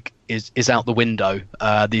Premier League is out the window,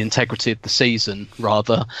 the integrity of the season,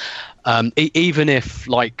 rather. Even if,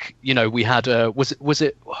 like, you know, we had was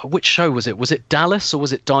it which show was it? Was it Dallas or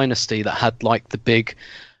was it Dynasty that had like the big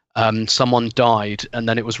someone died and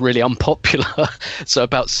then it was really unpopular? So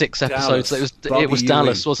about 6 episodes. Dallas. It was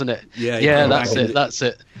Dallas, wasn't it? Yeah, that's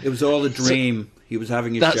it. It was all a dream. He was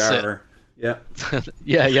having a shower. Yeah.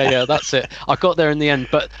 yeah, that's it. I got there in the end,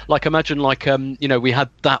 but like, imagine like you know, we had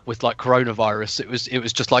that with like coronavirus. It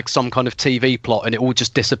was just like some kind of TV plot, and it all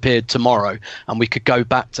just disappeared tomorrow, and we could go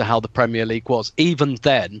back to how the Premier League was. Even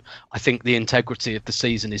then, I think the integrity of the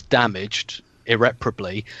season is damaged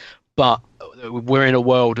irreparably. But we're in a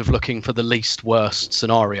world of looking for the least worst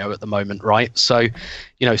scenario at the moment, right? So,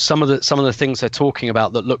 you know, some of the things they're talking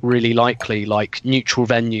about that look really likely, like neutral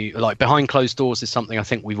venue, like behind closed doors, is something I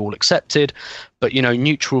think we've all accepted. But, you know,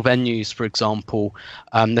 neutral venues, for example,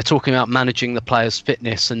 they're talking about managing the players'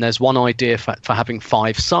 fitness, and there's one idea for having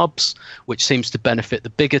 5 subs, which seems to benefit the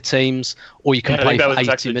bigger teams, or you can play for 80 minutes. That was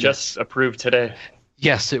actually just approved today.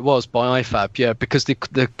 Yes, it was by IFAB, yeah, because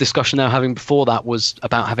the discussion they were having before that was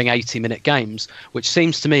about having 80-minute games, which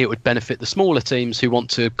seems to me it would benefit the smaller teams who want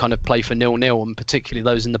to kind of play for 0-0, and particularly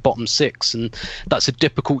those in the bottom 6, and that's a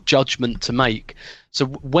difficult judgment to make. So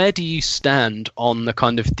where do you stand on the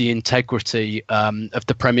kind of the integrity of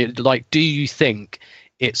the Premier League? Like, do you think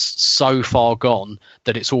it's so far gone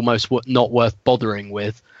that it's almost not worth bothering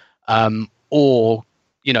with, or...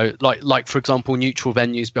 You know, like for example, neutral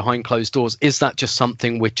venues behind closed doors, is that just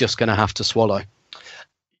something we're just going to have to swallow?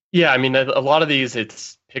 Yeah, I mean, a lot of these,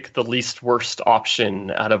 pick the least worst option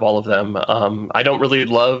out of all of them. I don't really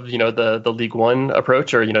love, the Ligue 1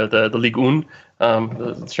 approach, or, the Ligue 1.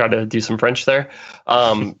 Let's try to do some French there.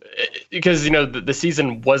 Because, the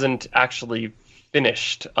season wasn't actually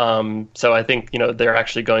finished. So I think, they're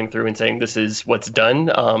actually going through and saying this is what's done.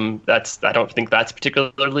 I don't think that's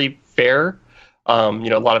particularly fair. A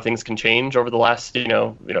lot of things can change over the last,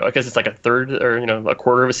 I guess it's like a third or, a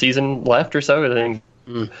quarter of a season left or so. I think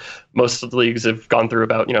most of the leagues have gone through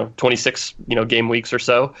about, 26, game weeks or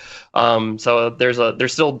so. So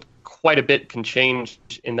there's still quite a bit can change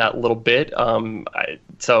in that little bit.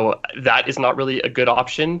 So that is not really a good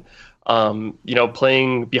option.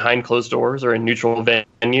 Playing behind closed doors or in neutral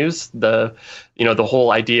venues, the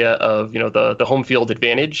whole idea of, the home field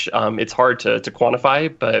advantage, it's hard to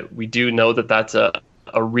quantify, but we do know that that's a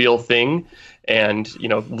real thing. And,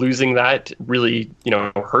 losing that really,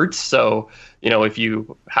 hurts. So, if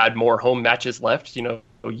you had more home matches left,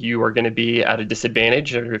 you are going to be at a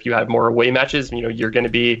disadvantage. Or if you have more away matches, you're going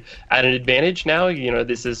to be at an advantage now.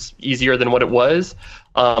 This is easier than what it was.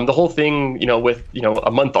 The whole thing, with,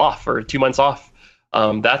 a month off or 2 months off,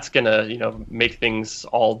 that's going to, make things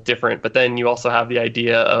all different. But then you also have the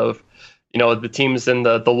idea of, the teams in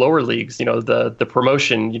the lower leagues, the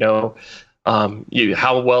promotion,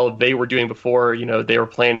 how well they were doing before, they were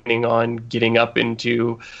planning on getting up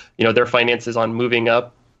into, their finances on moving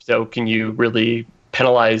up. So can you really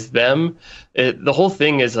penalize them? The whole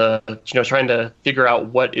thing is, trying to figure out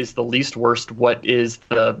what is the least worst, what is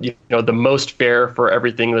the, the most fair for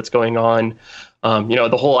everything that's going on.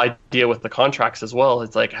 The whole idea with the contracts as well,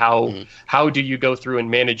 it's like how do you go through and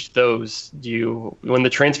manage those? When the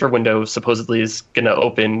transfer window supposedly is going to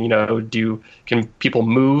open, can people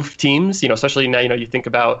move teams? Especially now, you think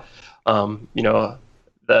about, the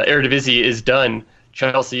Eredivisie is done.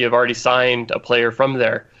 Chelsea have already signed a player from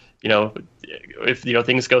there. If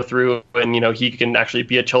things go through and he can actually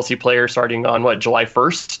be a Chelsea player starting on July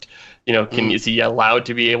 1st. Is he allowed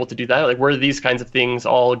to be able to do that? Like, where do these kinds of things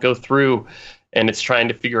all go through? And it's trying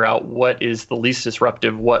to figure out what is the least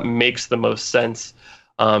disruptive, what makes the most sense.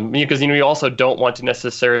 Because you also don't want to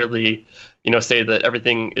necessarily say that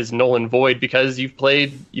everything is null and void because you've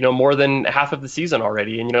played more than half of the season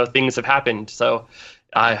already, and things have happened. So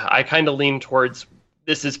I kind of lean towards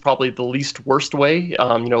this is probably the least worst way.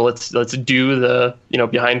 Let's do the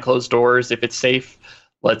behind closed doors if it's safe.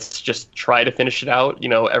 Let's just try to finish it out.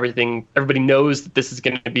 Everybody knows that this is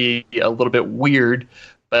going to be a little bit weird,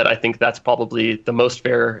 but I think that's probably the most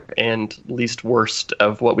fair and least worst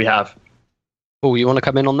of what we have. Oh, you want to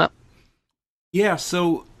come in on that? Yeah.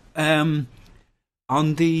 So, does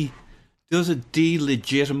it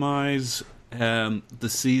delegitimize the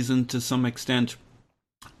season to some extent?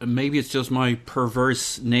 Maybe it's just my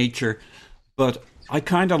perverse nature, but I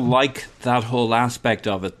kind of like that whole aspect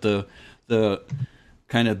of it. The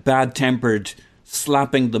kind of bad-tempered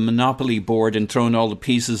slapping the Monopoly board and throwing all the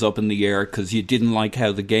pieces up in the air because you didn't like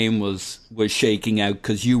how the game was shaking out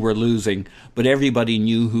because you were losing, but everybody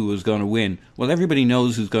knew who was going to win. Well, everybody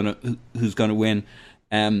knows who's going to win.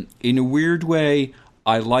 In a weird way,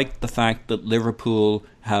 I like the fact that Liverpool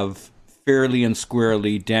have fairly and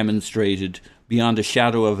squarely demonstrated beyond a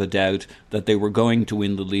shadow of a doubt that they were going to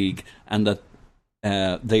win the league and that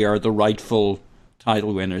they are the rightful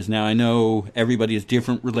title winners. Now, I know everybody has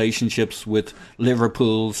different relationships with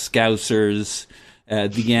Liverpool, Scousers,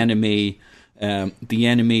 the enemy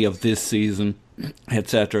of this season,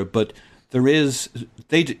 etc. But there's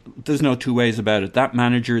no two ways about it. That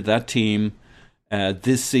manager, that team,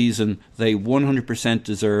 this season, they 100%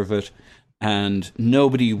 deserve it, and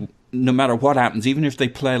nobody, no matter what happens, even if they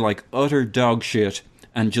play like utter dog shit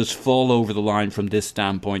and just fall over the line from this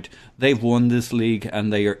standpoint, they've won this league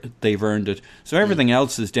and they've earned it. So everything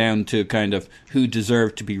else is down to kind of who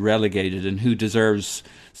deserved to be relegated and who deserves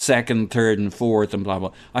second, third, and fourth, and blah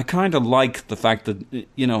blah. I kind of like the fact that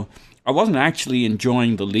I wasn't actually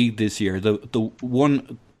enjoying the league this year. The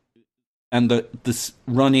one and this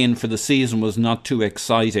run in for the season was not too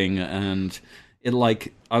exciting, and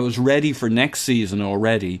I was ready for next season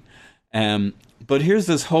already. But here's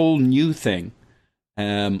this whole new thing.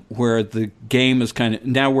 Where the game is kind of,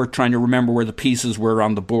 now we're trying to remember where the pieces were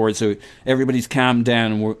on the board, so everybody's calmed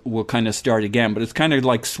down and we'll kind of start again. But it's kind of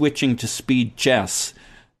like switching to speed chess.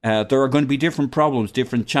 There are going to be different problems,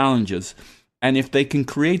 different challenges, and if they can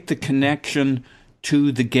create the connection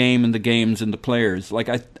to the game and the games and the players. Like,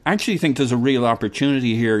 I actually think there's a real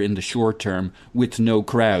opportunity here in the short term with no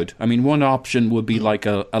crowd. I mean, one option would be like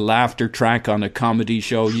a laughter track on a comedy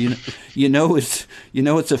show. You know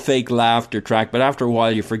it's a fake laughter track, but after a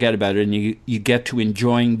while you forget about it and you get to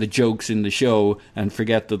enjoying the jokes in the show and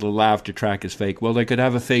forget that the laughter track is fake. Well, they could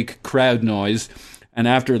have a fake crowd noise, and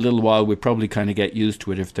after a little while we'd probably kind of get used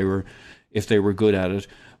to it if they were good at it.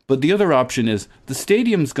 But the other option is the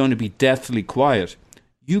stadium's going to be deathly quiet.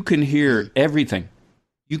 You can hear everything.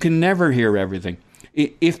 You can never hear everything.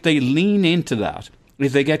 If they lean into that,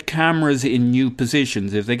 if they get cameras in new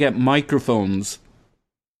positions, if they get microphones,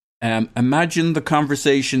 imagine the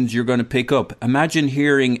conversations you're going to pick up. Imagine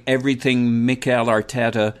hearing everything Mikel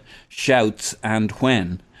Arteta shouts and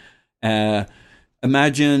when.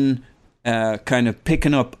 Imagine kind of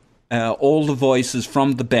picking up all the voices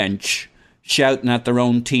from the bench shouting at their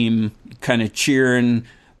own team, kind of cheering,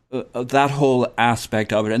 that whole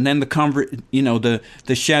aspect of it. And then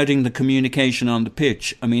the shouting, the communication on the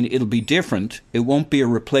pitch. I mean, it'll be different. It won't be a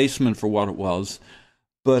replacement for what it was.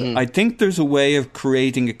 But I think there's a way of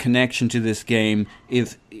creating a connection to this game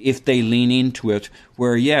if they lean into it,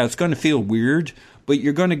 where, yeah, it's going to feel weird, but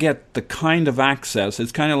you're going to get the kind of access.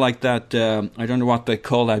 It's kind of like that, I don't know what they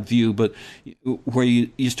call that view, but where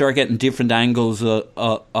you start getting different angles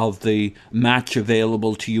of the match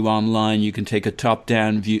available to you online. You can take a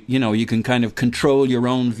top-down view. You can kind of control your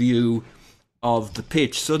own view of the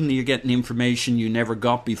pitch. Suddenly you're getting information you never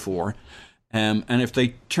got before. And if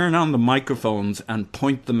they turn on the microphones and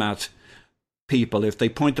point them at people, if they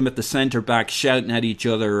point them at the centre-back shouting at each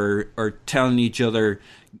other or telling each other,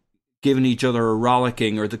 giving each other a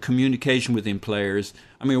rollicking, or the communication within players.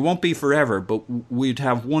 I mean, it won't be forever, but we'd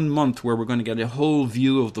have 1 month where we're going to get a whole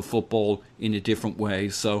view of the football in a different way.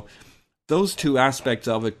 So those two aspects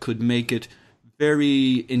of it could make it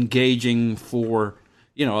very engaging for,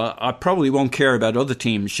 I probably won't care about other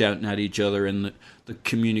teams shouting at each other and the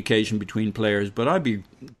communication between players, but I'd be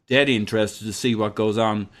dead interested to see what goes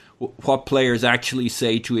on, what players actually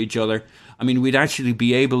say to each other. I mean, we'd actually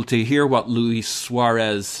be able to hear what Luis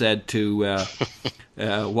Suarez said to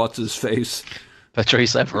what's his face,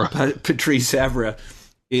 Patrice Evra,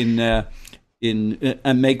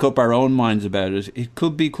 and make up our own minds about it. It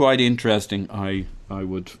could be quite interesting. I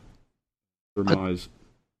would surmise.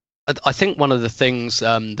 I think one of the things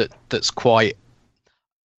that's quite,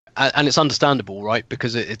 and it's understandable, right?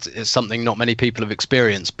 Because it's something not many people have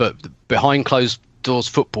experienced, but behind closed doors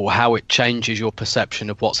football, how it changes your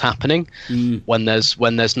perception of what's happening when there's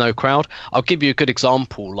no crowd. I'll give you a good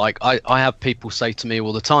example. Like I have people say to me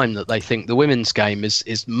all the time that they think the women's game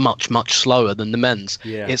is much slower than the men's.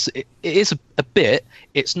 Yeah. It is a bit.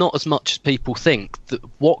 It's not as much as people think. That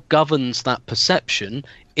what governs that perception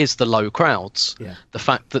is the low crowds. Yeah. The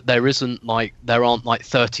fact that there aren't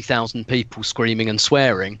 30,000 people screaming and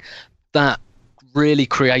swearing, that really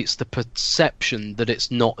creates the perception that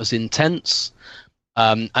it's not as intense.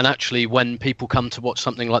 And actually, when people come to watch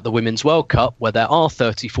something like the Women's World Cup, where there are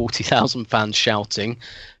 40,000 fans shouting,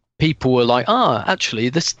 people were like, actually,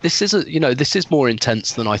 this is more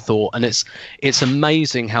intense than I thought. And it's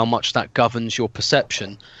amazing how much that governs your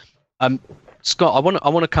perception. Scott, I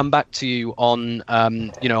want to come back to you on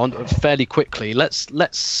fairly quickly. Let's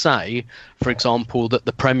say, for example, that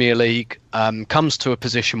the Premier League comes to a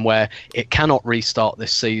position where it cannot restart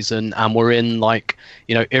this season, and we're in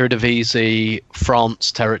Eredivisie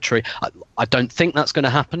France territory. I don't think that's going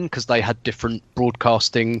to happen because they had different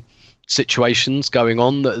broadcasting situations going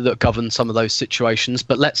on that govern some of those situations.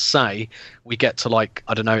 But let's say we get to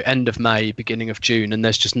end of May, beginning of June, and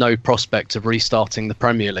there's just no prospect of restarting the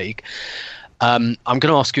Premier League. I'm going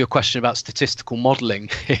to ask you a question about statistical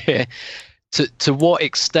modelling here. To what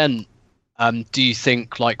extent do you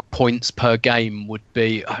think points per game would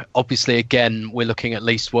be? Obviously, again, we're looking at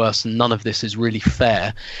least worse, and none of this is really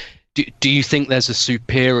fair. Do you think there's a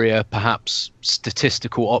superior, perhaps,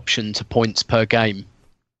 statistical option to points per game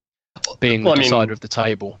being the decider of the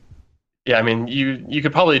table? Yeah, I mean, you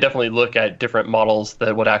could probably definitely look at different models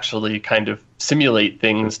that would actually kind of simulate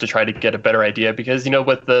things to try to get a better idea, because,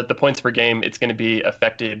 with the points per game, it's going to be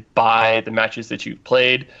affected by the matches that you've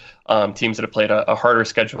played. Teams that have played a harder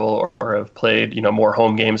schedule or have played, more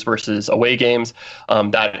home games versus away games,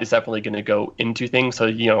 that is definitely going to go into things.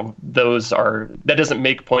 So, that doesn't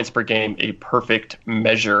make points per game a perfect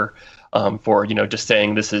measure for, just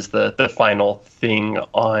saying this is the final thing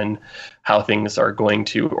on how things are going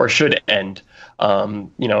to or should end.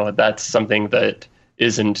 That's something that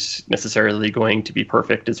isn't necessarily going to be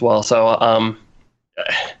perfect as well. So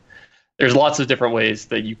there's lots of different ways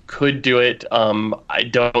that you could do it. I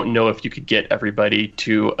don't know if you could get everybody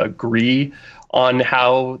to agree on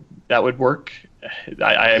how that would work.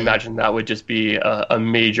 I imagine that would just be a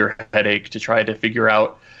major headache to try to figure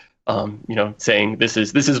out, saying this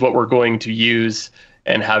is what we're going to use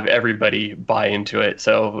and have everybody buy into it.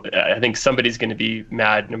 So I think somebody's going to be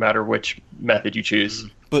mad no matter which method you choose.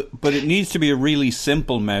 But it needs to be a really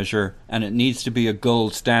simple measure, and it needs to be a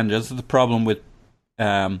gold standard. This is the problem with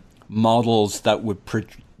models that would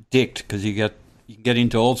predict, because you can get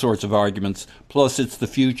into all sorts of arguments. Plus, it's the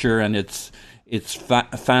future, and it's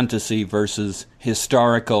fantasy versus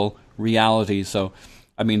historical reality. So,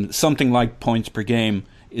 I mean, something like points per game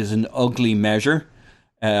is an ugly measure,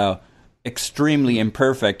 extremely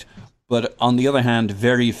imperfect, but on the other hand,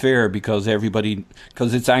 very fair because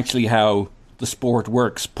it's actually how the sport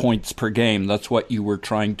works, points per game. That's what you were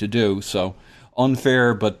trying to do. So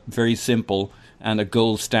unfair, but very simple, and a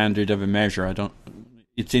gold standard of a measure.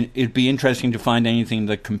 It'd be interesting to find anything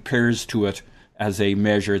that compares to it as a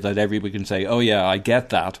measure that everybody can say, oh yeah, I get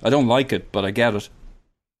that. I don't like it, but I get it.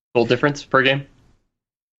 Goal difference per game?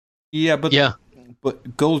 Yeah,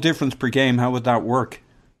 but goal difference per game, how would that work?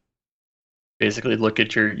 Basically look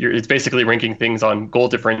at your it's basically ranking things on goal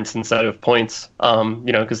difference instead of points.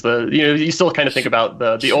 Because you still kind of think about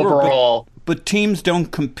the sure, overall. But teams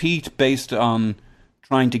don't compete based on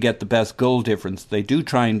trying to get the best goal difference. They do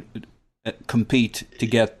try and compete to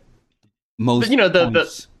get most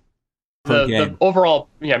points per game. The overall,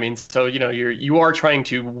 so you are trying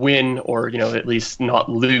to win or at least not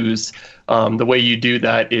lose. The way you do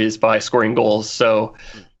that is by scoring goals. So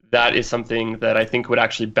that is something that I think would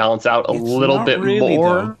actually balance out a little bit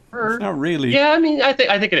more. Though. It's not really. Yeah, I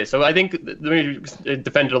think it is. So I think let me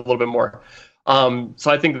defend it a little bit more.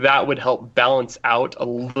 So I think that would help balance out a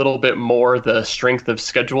little bit more the strength of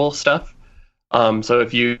schedule stuff. So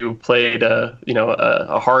if you played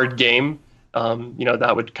a hard game,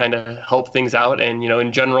 that would kind of help things out. And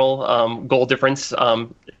in general, goal difference,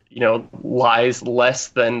 lies less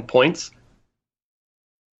than points.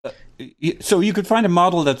 So you could find a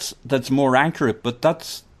model that's more accurate, but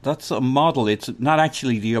that's a model. It's not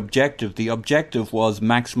actually the objective. The objective was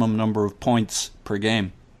maximum number of points per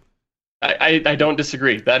game. I don't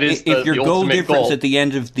disagree. That is if your the goal ultimate difference goal. At the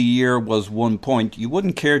end of the year was 1 point, you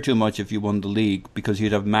wouldn't care too much if you won the league because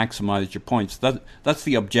you'd have maximized your points. That's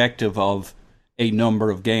the objective of a number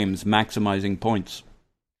of games, maximizing points.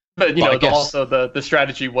 But also the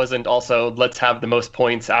strategy wasn't also let's have the most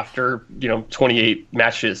points after 28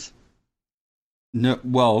 matches. No,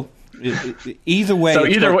 well, either way. So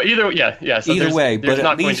either way. So either way, there's but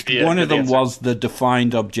not at least going to be one of them answer. was the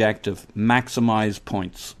defined objective: maximize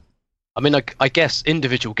points. I mean, I guess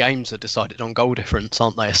individual games are decided on goal difference,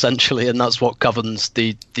 aren't they? Essentially, and that's what governs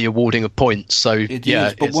the awarding of points. So it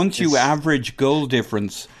is, but once you average goal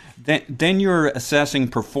difference, then you're assessing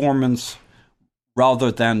performance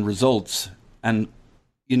rather than results, and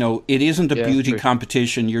it isn't a beauty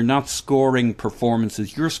competition. You're not scoring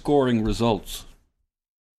performances; you're scoring results.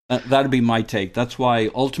 That'd be my take. That's why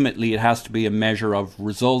ultimately it has to be a measure of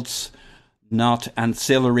results, not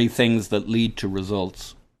ancillary things that lead to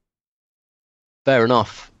results. Fair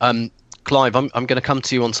enough. Clive, I'm going to come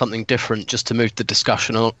to you on something different just to move the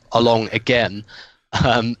discussion along again.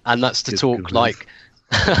 And that's to talk like...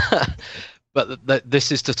 But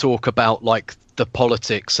this is to talk about like the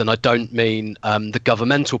politics, and I don't mean the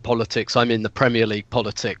governmental politics. I mean the Premier League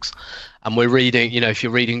politics. And we're reading, if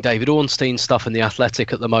you're reading David Ornstein's stuff in The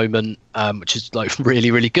Athletic at the moment, which is like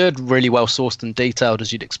really, really good, really well sourced and detailed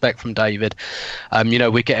as you'd expect from David.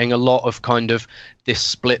 We're getting a lot of kind of this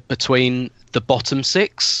split between the bottom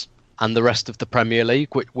six and the rest of the Premier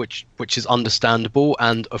League, which is understandable.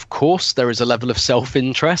 And of course, there is a level of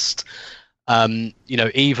self-interest.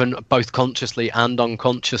 Even both consciously and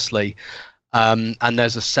unconsciously. And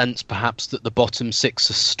there's a sense perhaps that the bottom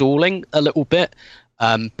six are stalling a little bit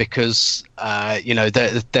because,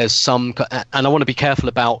 there's some, and I want to be careful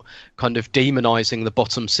about kind of demonizing the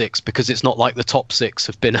bottom six because it's not like the top six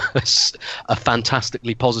have been a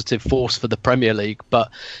fantastically positive force for the Premier League,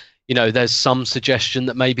 but there's some suggestion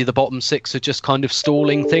that maybe the bottom six are just kind of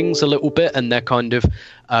stalling things a little bit, and they're kind of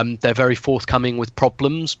they're very forthcoming with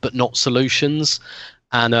problems but not solutions.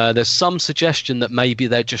 And there's some suggestion that maybe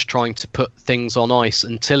they're just trying to put things on ice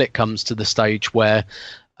until it comes to the stage where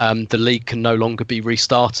the league can no longer be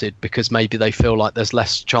restarted because maybe they feel like there's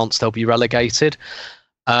less chance they'll be relegated.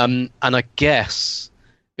 And I guess...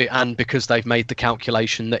 And because they've made the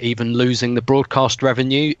calculation that even losing the broadcast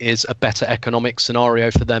revenue is a better economic scenario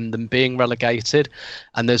for them than being relegated.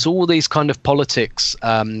 And there's all these kind of politics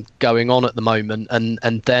going on at the moment. And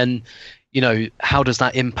then, how does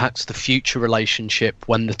that impact the future relationship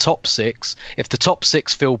when the top six, if the top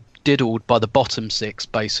six feel diddled by the bottom six,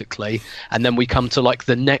 basically, and then we come to like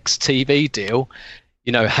the next TV deal,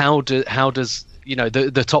 how does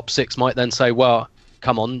the top six might then say, well,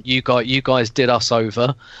 come on, you guys did us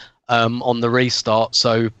over on the restart,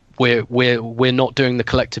 so we're not doing the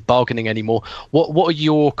collective bargaining anymore. What are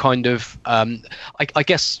your kind of I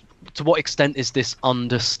guess, to what extent is this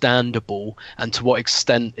understandable, and to what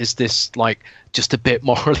extent is this like just a bit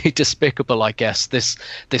morally despicable, I guess, this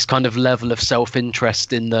kind of level of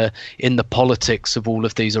self-interest in the politics of all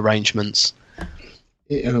of these arrangements?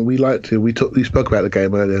 We spoke about the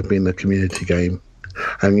game earlier being a community game,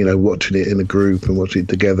 and watching it in a group and watching it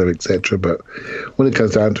together, etc. But when it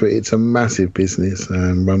comes down to it, it's a massive business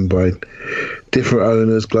run by different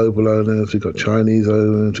owners, global owners. We've got Chinese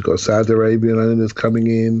owners, we've got Saudi Arabian owners coming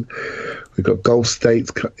in, we've got Gulf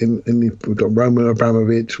states we've got Roman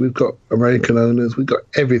Abramovich, we've got American owners, we've got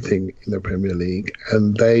everything in the Premier League,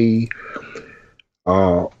 and they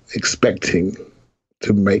are expecting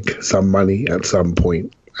to make some money at some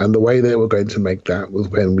point. And the way they were going to make that was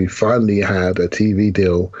when we finally had a TV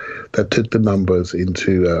deal that took the numbers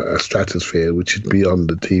into a stratosphere, which is beyond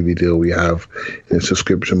the TV deal we have in the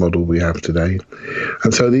subscription model we have today.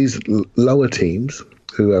 And so these lower teams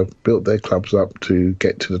who have built their clubs up to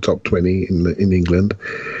get to the top 20 in England,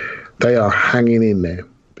 they are hanging in there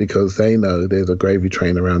because they know there's a gravy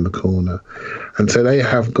train around the corner. And so they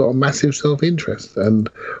have got a massive self-interest.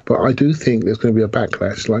 But I do think there's going to be a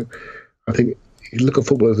backlash. Like, I think, you look at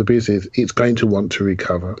football as a business, it's going to want to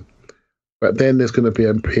recover. But then there's going to be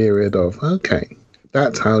a period of, okay,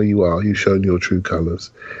 that's how you are. You've shown your true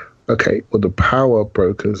colours. Okay, well, the power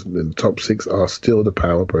brokers in the top six are still the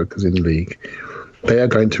power brokers in the league. They are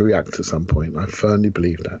going to react at some point. I firmly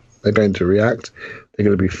believe that. They're going to react. They're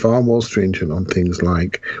going to be far more stringent on things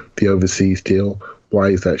like the overseas deal. Why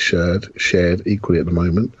is that shared equally at the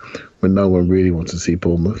moment, when no one really wants to see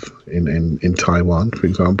Bournemouth in Taiwan, for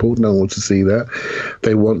example? No one wants to see that.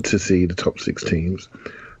 They want to see the top six teams.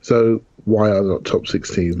 So why are the top six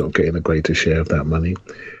teams not getting a greater share of that money?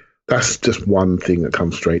 That's just one thing that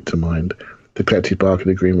comes straight to mind. The collective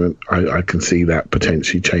bargaining agreement, I can see that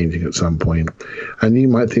potentially changing at some point. And you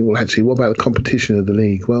might think, well, actually, what about the competition of the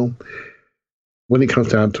league? Well, when it comes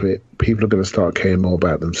down to it, people are going to start caring more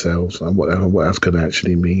about themselves and what else can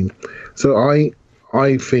actually mean. So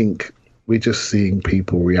I think we're just seeing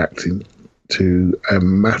people reacting to a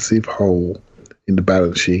massive hole in the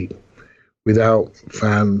balance sheet without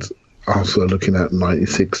fans also looking at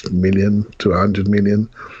 96 million to 100 million,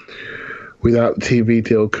 without the TV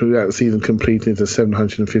deal, without the season completing, it's a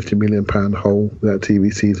 £750 million hole without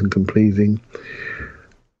TV season completing.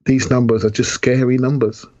 These numbers are just scary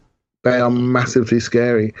numbers. They are massively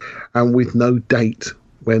scary, and with no date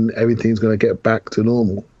when everything's going to get back to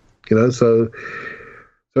normal. So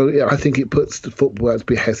yeah, I think it puts the football at the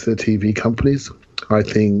behest of the TV companies. I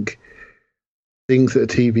think things that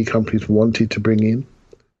the TV companies wanted to bring in,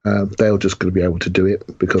 they're just going to be able to do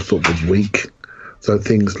it because football's weak. So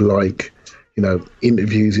things like,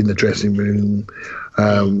 interviews in the dressing room,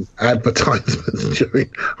 advertisements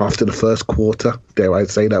after the first quarter, dare I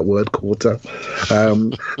say that word, quarter.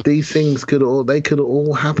 These things could all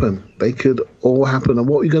happen. They could all happen. And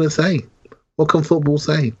what are you going to say? What can football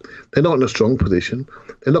say? They're not in a strong position.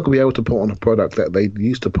 They're not going to be able to put on a product that they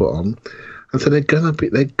used to put on. And so they're going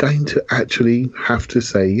to actually have to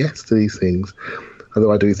say yes to these things.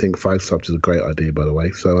 Although I do think 5 subs is a great idea, by the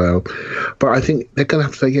way. So, but I think they're going to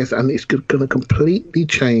have to say yes, and it's going to completely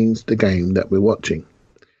change the game that we're watching.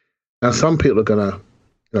 Now, some people are going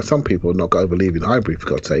to, some people are not going to believe in hybrid, for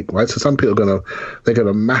God's sake, right? So some people they're going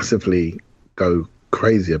to massively go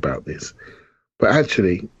crazy about this. But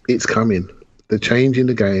actually, it's coming. The change in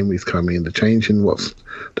the game is coming. The change in what's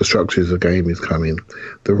the structures of the game is coming.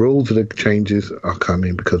 The rules of the changes are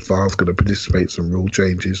coming because VAR's going to participate in some rule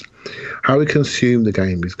changes. How we consume the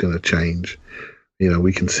game is going to change.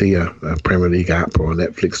 We can see a Premier League app or a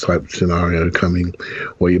Netflix type scenario coming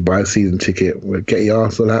where you buy a season ticket, get your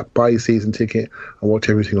Arsenal app, buy your season ticket and watch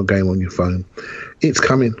every single game on your phone. It's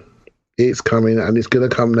coming. It's coming, and it's going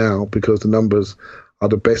to come now because the numbers are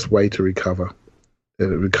the best way to recover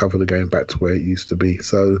the game back to where it used to be.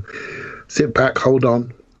 So sit back, hold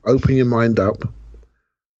on, open your mind up,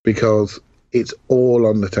 because it's all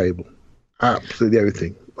on the table. Absolutely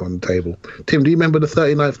everything on the table. Tim, do you remember the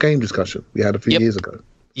 39th game discussion we had a few years ago?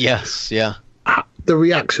 Yes, yeah. The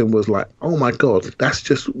reaction was like, oh my God, that's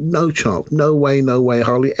just no chance. No way.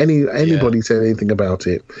 Hardly anybody said anything about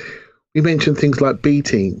it. We mentioned things like B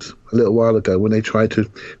teams a little while ago when they tried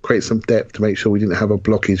to create some depth to make sure we didn't have a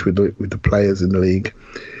blockage with the players in the league.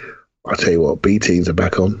 I tell you what, B teams are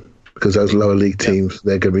back on, because those lower league teams,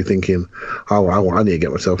 they're going to be thinking, oh, I need to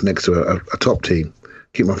get myself next to a top team,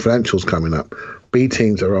 keep my financials coming up. B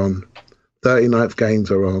teams are on, 39th games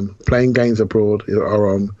are on, playing games abroad are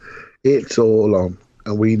on. It's all on,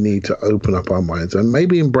 and we need to open up our minds and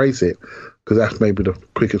maybe embrace it, because that's maybe the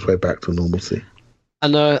quickest way back to normalcy.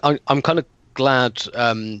 And I'm kind of glad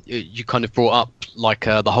you kind of brought up like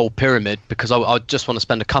the whole pyramid, because I just want to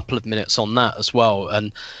spend a couple of minutes on that as well,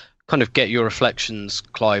 and kind of get your reflections,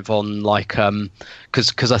 Clive, on like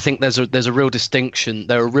because I think there's a real distinction.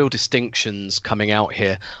 There are real distinctions coming out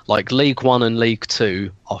here. Like League One and League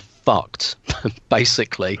Two are fucked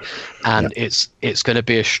basically, and it's going to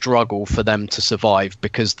be a struggle for them to survive,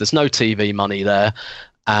 because there's no TV money there,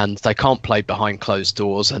 and they can't play behind closed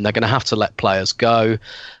doors, and they're going to have to let players go,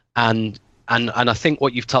 and I think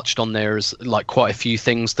what you've touched on there is like quite a few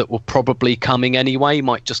things that were probably coming anyway,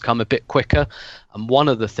 might just come a bit quicker. And one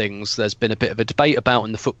of the things there's been a bit of a debate about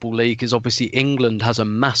in the Football League is obviously England has a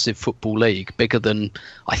massive football league, bigger than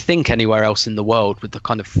I think anywhere else in the world, with the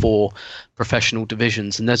kind of 4 professional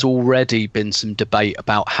divisions. And there's already been some debate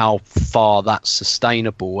about how far that's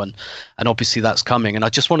sustainable, and obviously that's coming. And I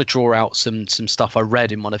just want to draw out some stuff I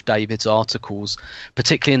read in one of David's articles,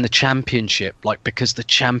 particularly in the Championship, like because the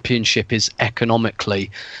Championship is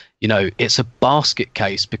economically, you know, it's a basket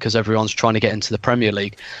case because everyone's trying to get into the Premier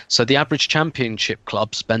League. So the average Championship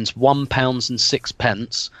club spends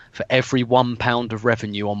 £1.06 for every £1 of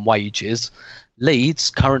revenue on wages.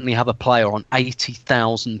 Leeds currently have a player on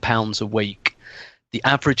 £80,000 a week. The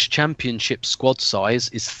average Championship squad size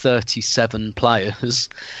is 37 players.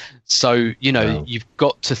 So, you know, You've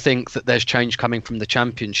got to think that there's change coming from the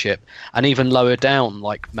Championship, and even lower down,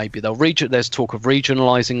 like maybe there's talk of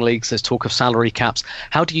regionalising leagues, there's talk of salary caps.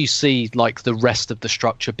 How do you see like the rest of the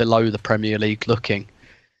structure below the Premier League looking?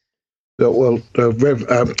 Well,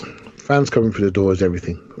 fans coming through the door is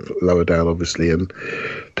everything lower down, obviously, and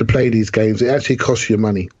to play these games, it actually costs you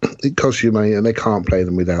money. It costs you money, and they can't play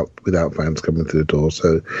them without fans coming through the door.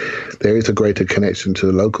 So there is a greater connection to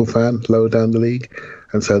the local fan lower down the league,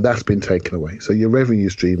 and so that's been taken away. So your revenue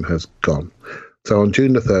stream has gone. So on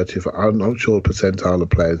June the 30th, I'm not sure the percentile of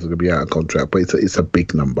players are going to be out of contract, but it's a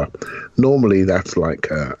big number. Normally, that's like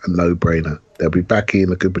a no-brainer. They'll be back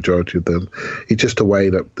in, a good majority of them. It's just a way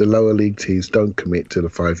that the lower league teams don't commit to the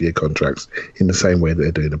 5-year contracts in the same way that they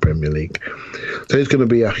do in the Premier League. So there's going to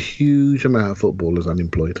be a huge amount of footballers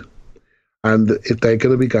unemployed. And if they're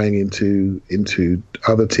going to be going into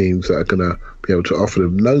other teams that are going to be able to offer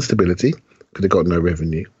them no stability, because they've got no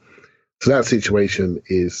revenue. So that situation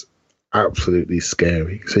is absolutely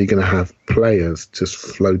scary. So you're going to have players just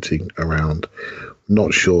floating around,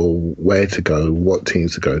 not sure where to go, what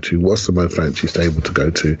teams to go to, what's the most financially stable to go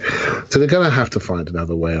to. So they're going to have to find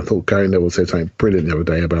another way. I thought Gary Neville said something brilliant the other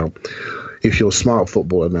day about if you're a smart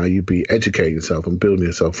footballer now, you'd be educating yourself and building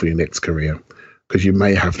yourself for your next career, because you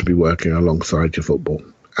may have to be working alongside your football.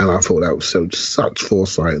 And I thought that was such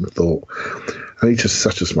foresight and thought. And he's just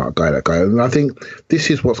such a smart guy, that guy. And I think this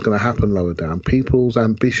is what's going to happen lower down. People's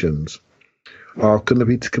ambitions are going to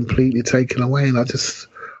be completely taken away. And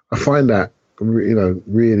I find that, you know,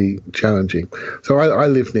 really challenging. So I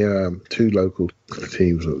live near 2 local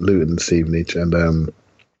teams, Luton and Stevenage, and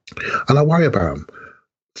I worry about them.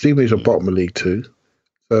 Stevenage are bottom of League Two.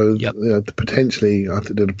 So you know, potentially, I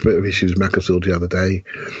think there were a bit of issues with Macclesfield the other day.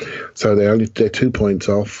 So they're 2 points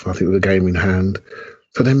off, I think, with a game in hand.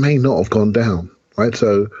 So they may not have gone down, right?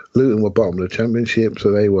 So Luton were bottom of the Championship,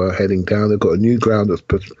 so they were heading down. They've got a new ground that's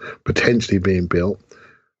potentially being built.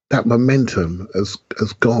 That momentum has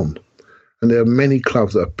gone. And there are many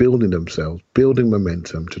clubs that are building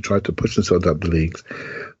momentum to try to push themselves up the leagues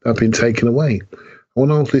that have been taken away.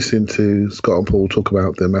 When I was listening to Scott and Paul talk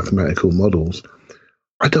about their mathematical models,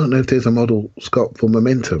 I don't know if there's a model, Scott, for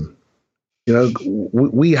momentum. You know,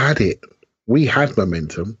 we had it. We had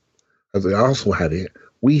momentum. As the Arsenal had it,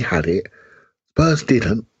 we had it. Spurs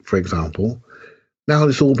didn't, for example. Now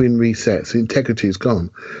it's all been reset. So integrity is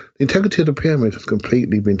gone. The integrity of the pyramid has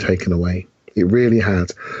completely been taken away. It really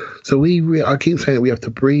has. So I keep saying that we have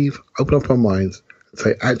to breathe, open up our minds, and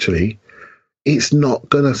say, actually, it's not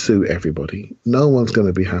going to suit everybody. No one's going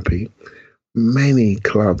to be happy. Many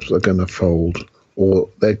clubs are going to fold, or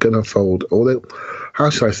they're going to fold, or how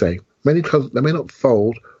should I say? Many clubs, they may not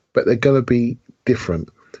fold, but they're going to be different.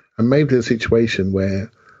 And maybe there's a situation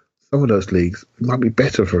where some of those leagues, it might be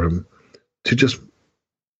better for them to just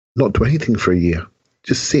not do anything for a year.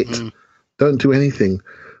 Just sit. Don't do anything.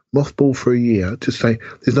 Mothball for a year. Just say,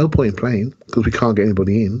 there's no point in playing because we can't get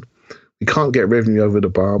anybody in. We can't get revenue over the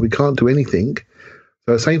bar. We can't do anything.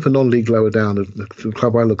 So same for non-league lower down, the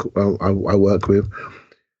club I work with.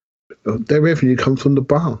 Their revenue comes from the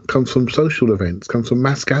bar, comes from social events, comes from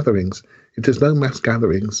mass gatherings. If there's no mass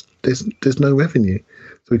gatherings, there's no revenue.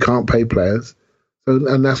 So we can't pay players. So,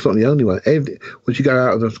 and that's not the only one. Once you go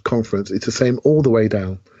out of the conference, it's the same all the way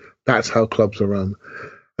down. That's how clubs are run.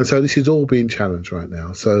 And so this is all being challenged right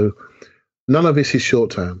now. So none of this is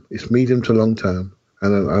short term. It's medium to long term.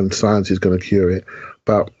 And science is going to cure it.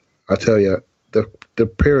 But I tell you, the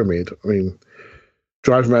pyramid, I mean,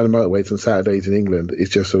 driving around the motorways on Saturdays in England is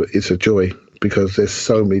just it's a joy, because there's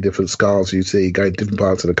so many different scars you see going different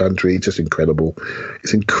parts of the country. It's just incredible.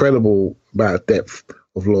 It's incredible amount of depth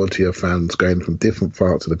of loyalty of fans going from different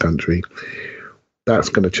parts of the country. That's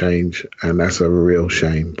going to change, and that's a real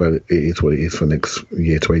shame, but it is what it is for next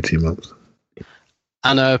year to 18 months.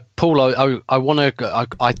 And Paul,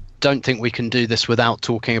 I don't think we can do this without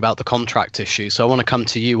talking about the contract issue. So I want to come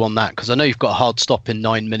to you on that, because I know you've got a hard stop in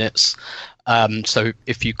 9 minutes. So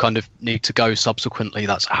if you kind of need to go subsequently,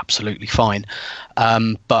 that's absolutely fine.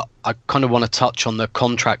 But I kind of want to touch on the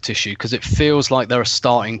contract issue, because it feels like there are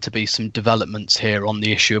starting to be some developments here on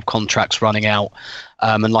the issue of contracts running out.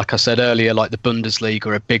 And like I said earlier, like the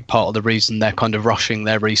Bundesliga, a big part of the reason they're kind of rushing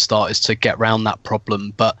their restart is to get around that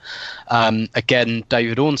problem. But again,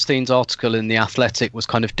 David Ornstein's article in The Athletic was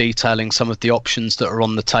kind of detailing some of the options that are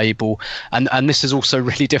on the table. And this is also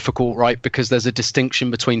really difficult, right? Because there's a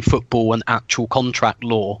distinction between football and actual contract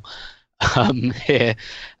law here.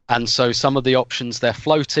 And so some of the options they're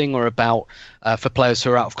floating are about for players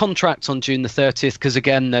who are out of contract on June the 30th, because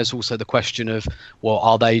again, there's also the question of, well,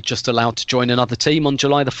 are they just allowed to join another team on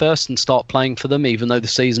July the 1st and start playing for them, even though the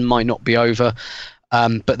season might not be over?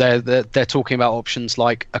 But they're talking about options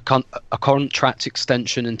like a contract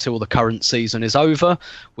extension until the current season is over,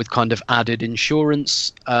 with kind of added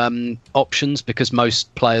insurance options, because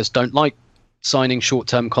most players don't like signing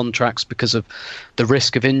short-term contracts because of the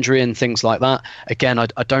risk of injury and things like that. Again,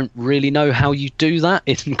 I don't really know how you do that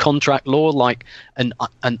in contract law, like an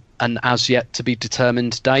as yet to be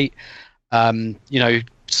determined date.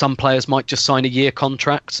 Some players might just sign a year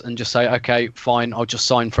contract and just say, okay, fine, I'll just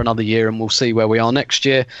sign for another year and we'll see where we are next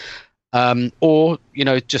year. Or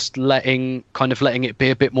just letting it be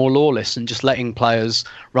a bit more lawless and just letting players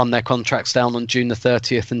run their contracts down on June the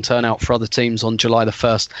 30th and turn out for other teams on July the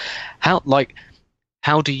 1st.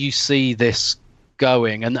 How do you see this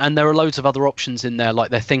going? And there are loads of other options in there, like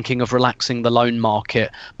they're thinking of relaxing the loan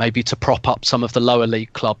market, maybe to prop up some of the lower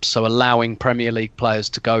league clubs, so allowing Premier League players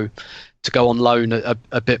to go on loan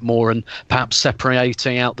a bit more, and perhaps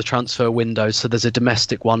separating out the transfer windows so there's a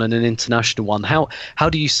domestic one and an international one. How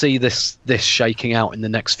do you see this shaking out in the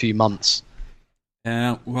next few months?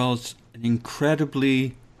 Well, it's an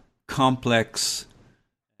incredibly complex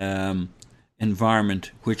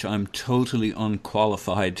environment, which I'm totally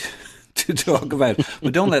unqualified to talk about.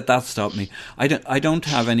 But don't let that stop me. I don't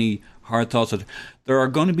have any hard thoughts. There are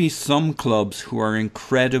going to be some clubs who are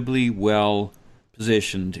incredibly well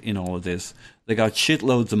positioned in all of this. They got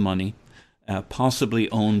shitloads of money,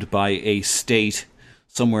 possibly owned by a state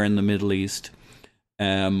somewhere in the Middle East,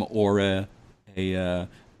 or a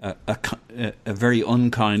very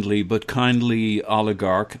unkindly but kindly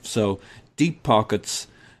oligarch. So deep pockets,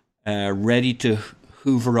 ready to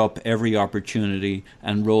hoover up every opportunity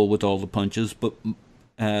and roll with all the punches. But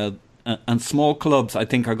and small clubs, I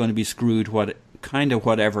think, are going to be screwed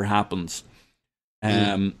whatever happens.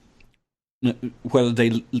 Whether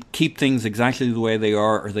they keep things exactly the way they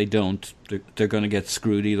are or they don't, they're going to get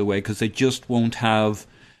screwed either way, because they just won't have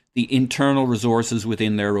the internal resources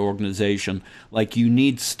within their organization. Like, you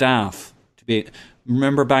need staff to be.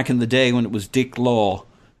 Remember back in the day when it was Dick Law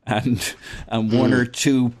and one or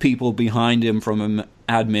two people behind him from an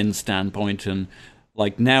admin standpoint, and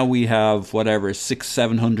like now we have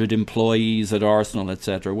 600-700 employees at Arsenal,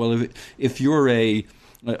 etc. Well, if you're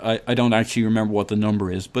I don't actually remember what the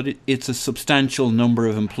number is, but it's a substantial number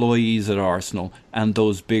of employees at Arsenal and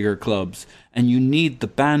those bigger clubs. And you need the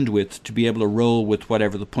bandwidth to be able to roll with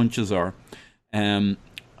whatever the punches are.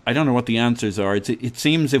 I don't know what the answers are. It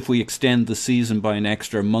seems if we extend the season by an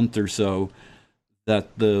extra month or so,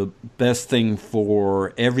 that the best thing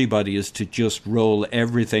for everybody is to just roll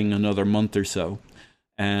everything another month or so.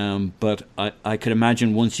 But I could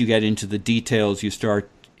imagine once you get into the details, you start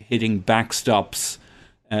hitting backstops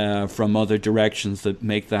from other directions that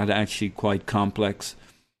make that actually quite complex.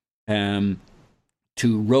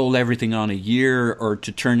 To roll everything on a year, or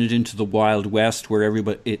to turn it into the Wild West, where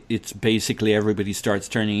it's basically everybody starts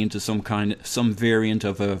turning into some variant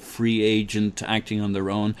of a free agent acting on their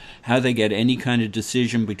own. How they get any kind of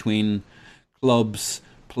decision between clubs,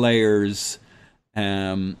 players,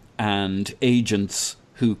 and agents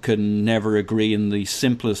who can never agree in the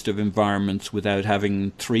simplest of environments without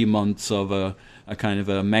having 3 months of a kind of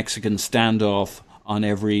a Mexican standoff on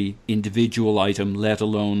every individual item, let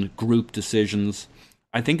alone group decisions.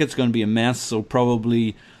 I think it's going to be a mess, so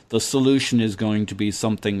probably the solution is going to be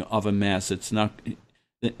something of a mess. It's not.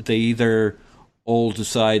 They either all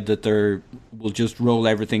decide that we'll just roll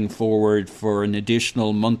everything forward for an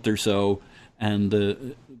additional month or so,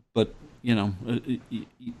 but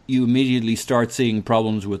you immediately start seeing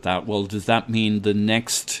problems with that. Well, does that mean the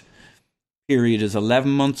next period is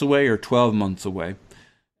 11 months away or 12 months away?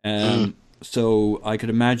 So I could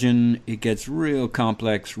imagine it gets real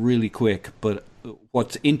complex really quick. But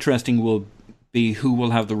what's interesting will be who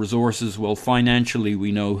will have the resources. Well, financially,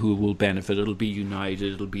 we know who will benefit. It'll be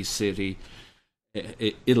United, it'll be City,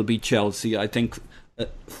 it'll be Chelsea. I think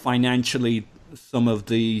financially, some of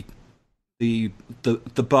the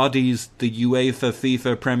bodies, the UEFA,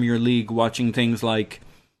 FIFA, Premier League, watching things like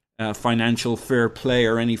financial fair play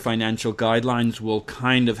or any financial guidelines, will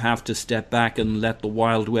kind of have to step back and let the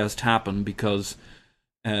Wild West happen, because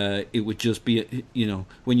it would just be,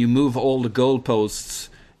 when you move all the goalposts,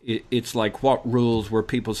 it's like, what rules were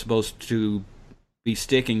people supposed to be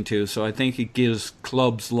sticking to? So I think it gives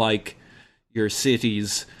clubs like your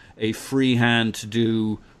cities a free hand to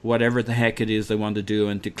do whatever the heck it is they want to do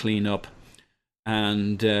and to clean up.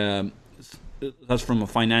 And that's from a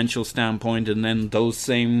financial standpoint. And then those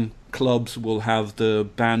same clubs will have the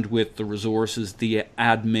bandwidth, the resources, the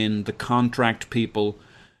admin, the contract people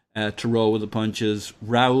to roll with the punches.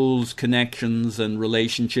 Raul's connections and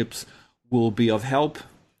relationships will be of help.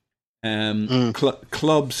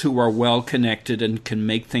 Clubs who are well connected and can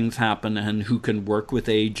make things happen and who can work with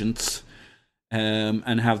agents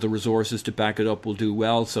and have the resources to back it up will do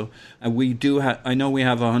well. So we do I know we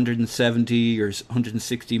have 170 or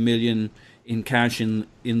 160 million in cash in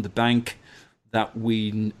the bank that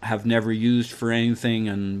we have never used for anything,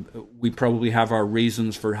 and we probably have our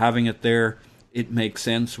reasons for having it there. It makes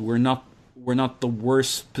sense. We're not the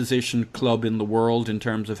worst positioned club in the world in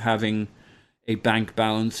terms of having a bank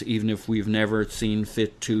balance, even if we've never seen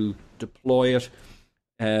fit to deploy it.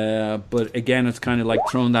 But again, it's kind of like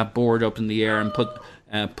throwing that board up in the air and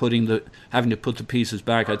having to put the pieces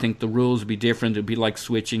back. I think the rules would be different. It'd be like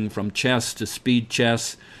switching from chess to speed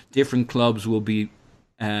chess. Different clubs will be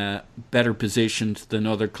better positioned than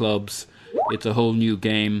other clubs. It's a whole new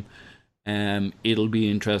game. It'll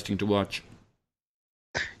be interesting to watch.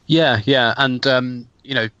 Yeah, and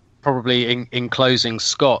probably in closing,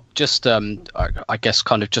 Scott, just I guess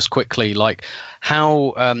kind of just quickly, like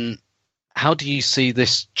how do you see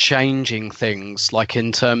this changing things, like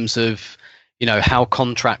in terms of how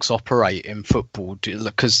contracts operate in football?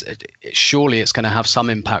 Because surely it's going to have some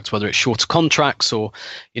impact, whether it's shorter contracts or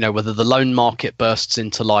whether the loan market bursts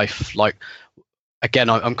into life. Like,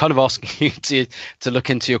 again, I'm kind of asking you to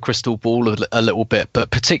look into your crystal ball a little bit,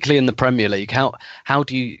 but particularly in the Premier League, how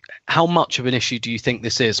much of an issue do you think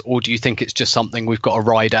this is, or do you think it's just something we've got to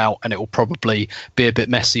ride out and it will probably be a bit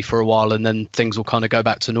messy for a while and then things will kind of go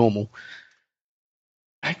back to normal?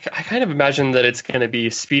 I kind of imagine that it's going to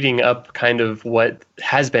be speeding up kind of what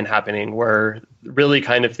has been happening, where really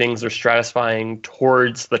kind of things are stratifying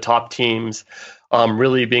towards the top teams,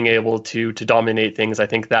 really being able to dominate things. I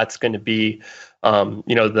think that's going to be,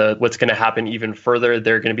 what's going to happen even further.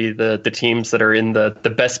 They're going to be the teams that are in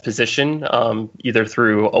the best position, either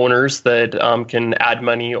through owners that can add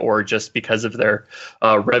money or just because of their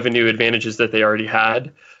revenue advantages that they already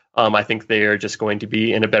had. I think they are just going to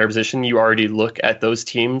be in a better position. You already look at those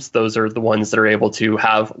teams. Those are the ones that are able to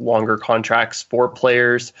have longer contracts for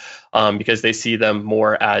players because they see them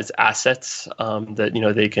more as assets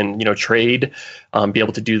that, they can, trade, be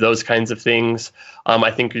able to do those kinds of things.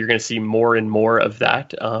 I think you're going to see more and more of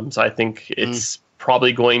that. So I think it's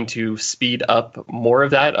probably going to speed up more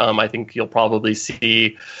of that. I think you'll probably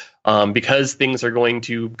see because things are going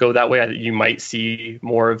to go that way, you might see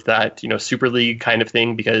more of that, Super League kind of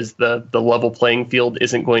thing, because the level playing field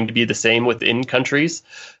isn't going to be the same within countries.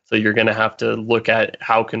 So you're going to have to look at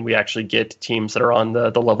how can we actually get teams that are on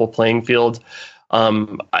the level playing field.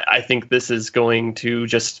 I think this is going to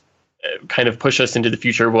just kind of push us into the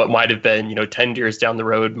future. What might have been, 10 years down the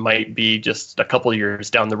road might be just a couple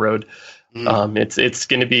years down the road. It's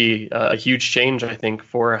going to be a huge change, I think,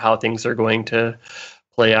 for how things are going to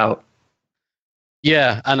play out.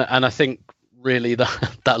 Yeah, and I think really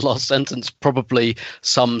that last sentence probably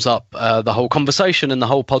sums up the whole conversation and the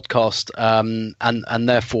whole podcast, and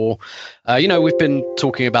therefore we've been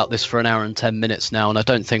talking about this for an hour and 10 minutes now, and I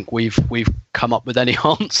don't think we've come up with any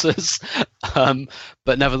answers,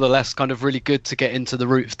 but nevertheless kind of really good to get into the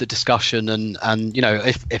root of the discussion and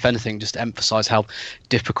if anything, just emphasize how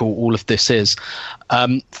difficult all of this is.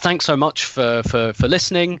 Thanks so much for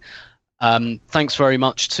listening. Thanks very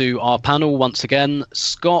much to our panel once again.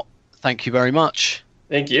 Scott, thank you very much.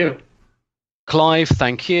 Thank you. Clive,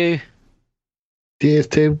 thank you. Cheers,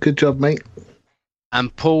 Tim. Good job, mate.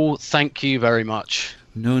 And Paul, thank you very much.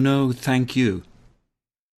 No, thank you.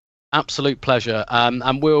 Absolute pleasure.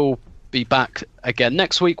 And we'll be back again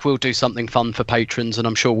next week. We'll do something fun for patrons, and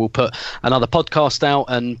I'm sure we'll put another podcast out,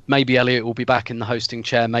 and maybe Elliot will be back in the hosting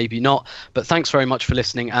chair, maybe not. But thanks very much for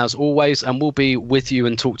listening as always, and we'll be with you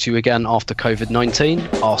and talk to you again after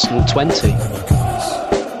COVID-19, Arsenal 20.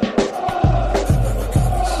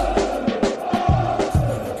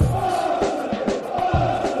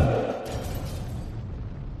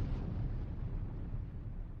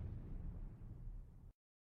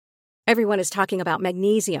 Everyone is talking about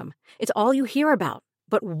magnesium. It's all you hear about.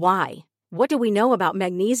 But why? What do we know about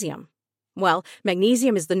magnesium? Well,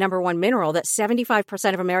 magnesium is the number one mineral that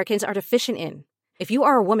 75% of Americans are deficient in. If you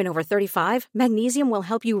are a woman over 35, magnesium will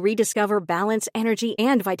help you rediscover balance, energy,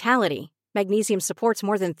 and vitality. Magnesium supports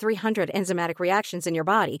more than 300 enzymatic reactions in your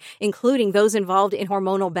body, including those involved in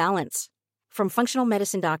hormonal balance. From functional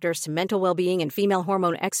medicine doctors to mental well-being and female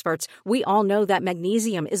hormone experts, we all know that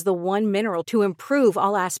magnesium is the one mineral to improve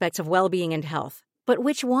all aspects of well-being and health. But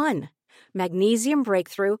which one? Magnesium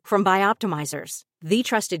Breakthrough from Bioptimizers, the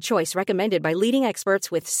trusted choice recommended by leading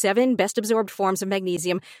experts with 7 best-absorbed forms of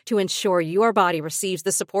magnesium to ensure your body receives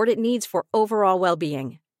the support it needs for overall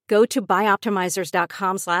well-being. Go to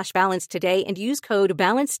bioptimizers.com/balance today and use code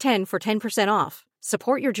BALANCE10 for 10% off.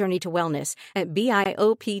 Support your journey to wellness at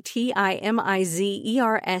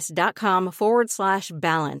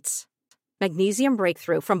bioptimizers.com/balance. Magnesium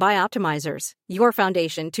Breakthrough from Bioptimizers, your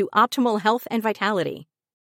foundation to optimal health and vitality.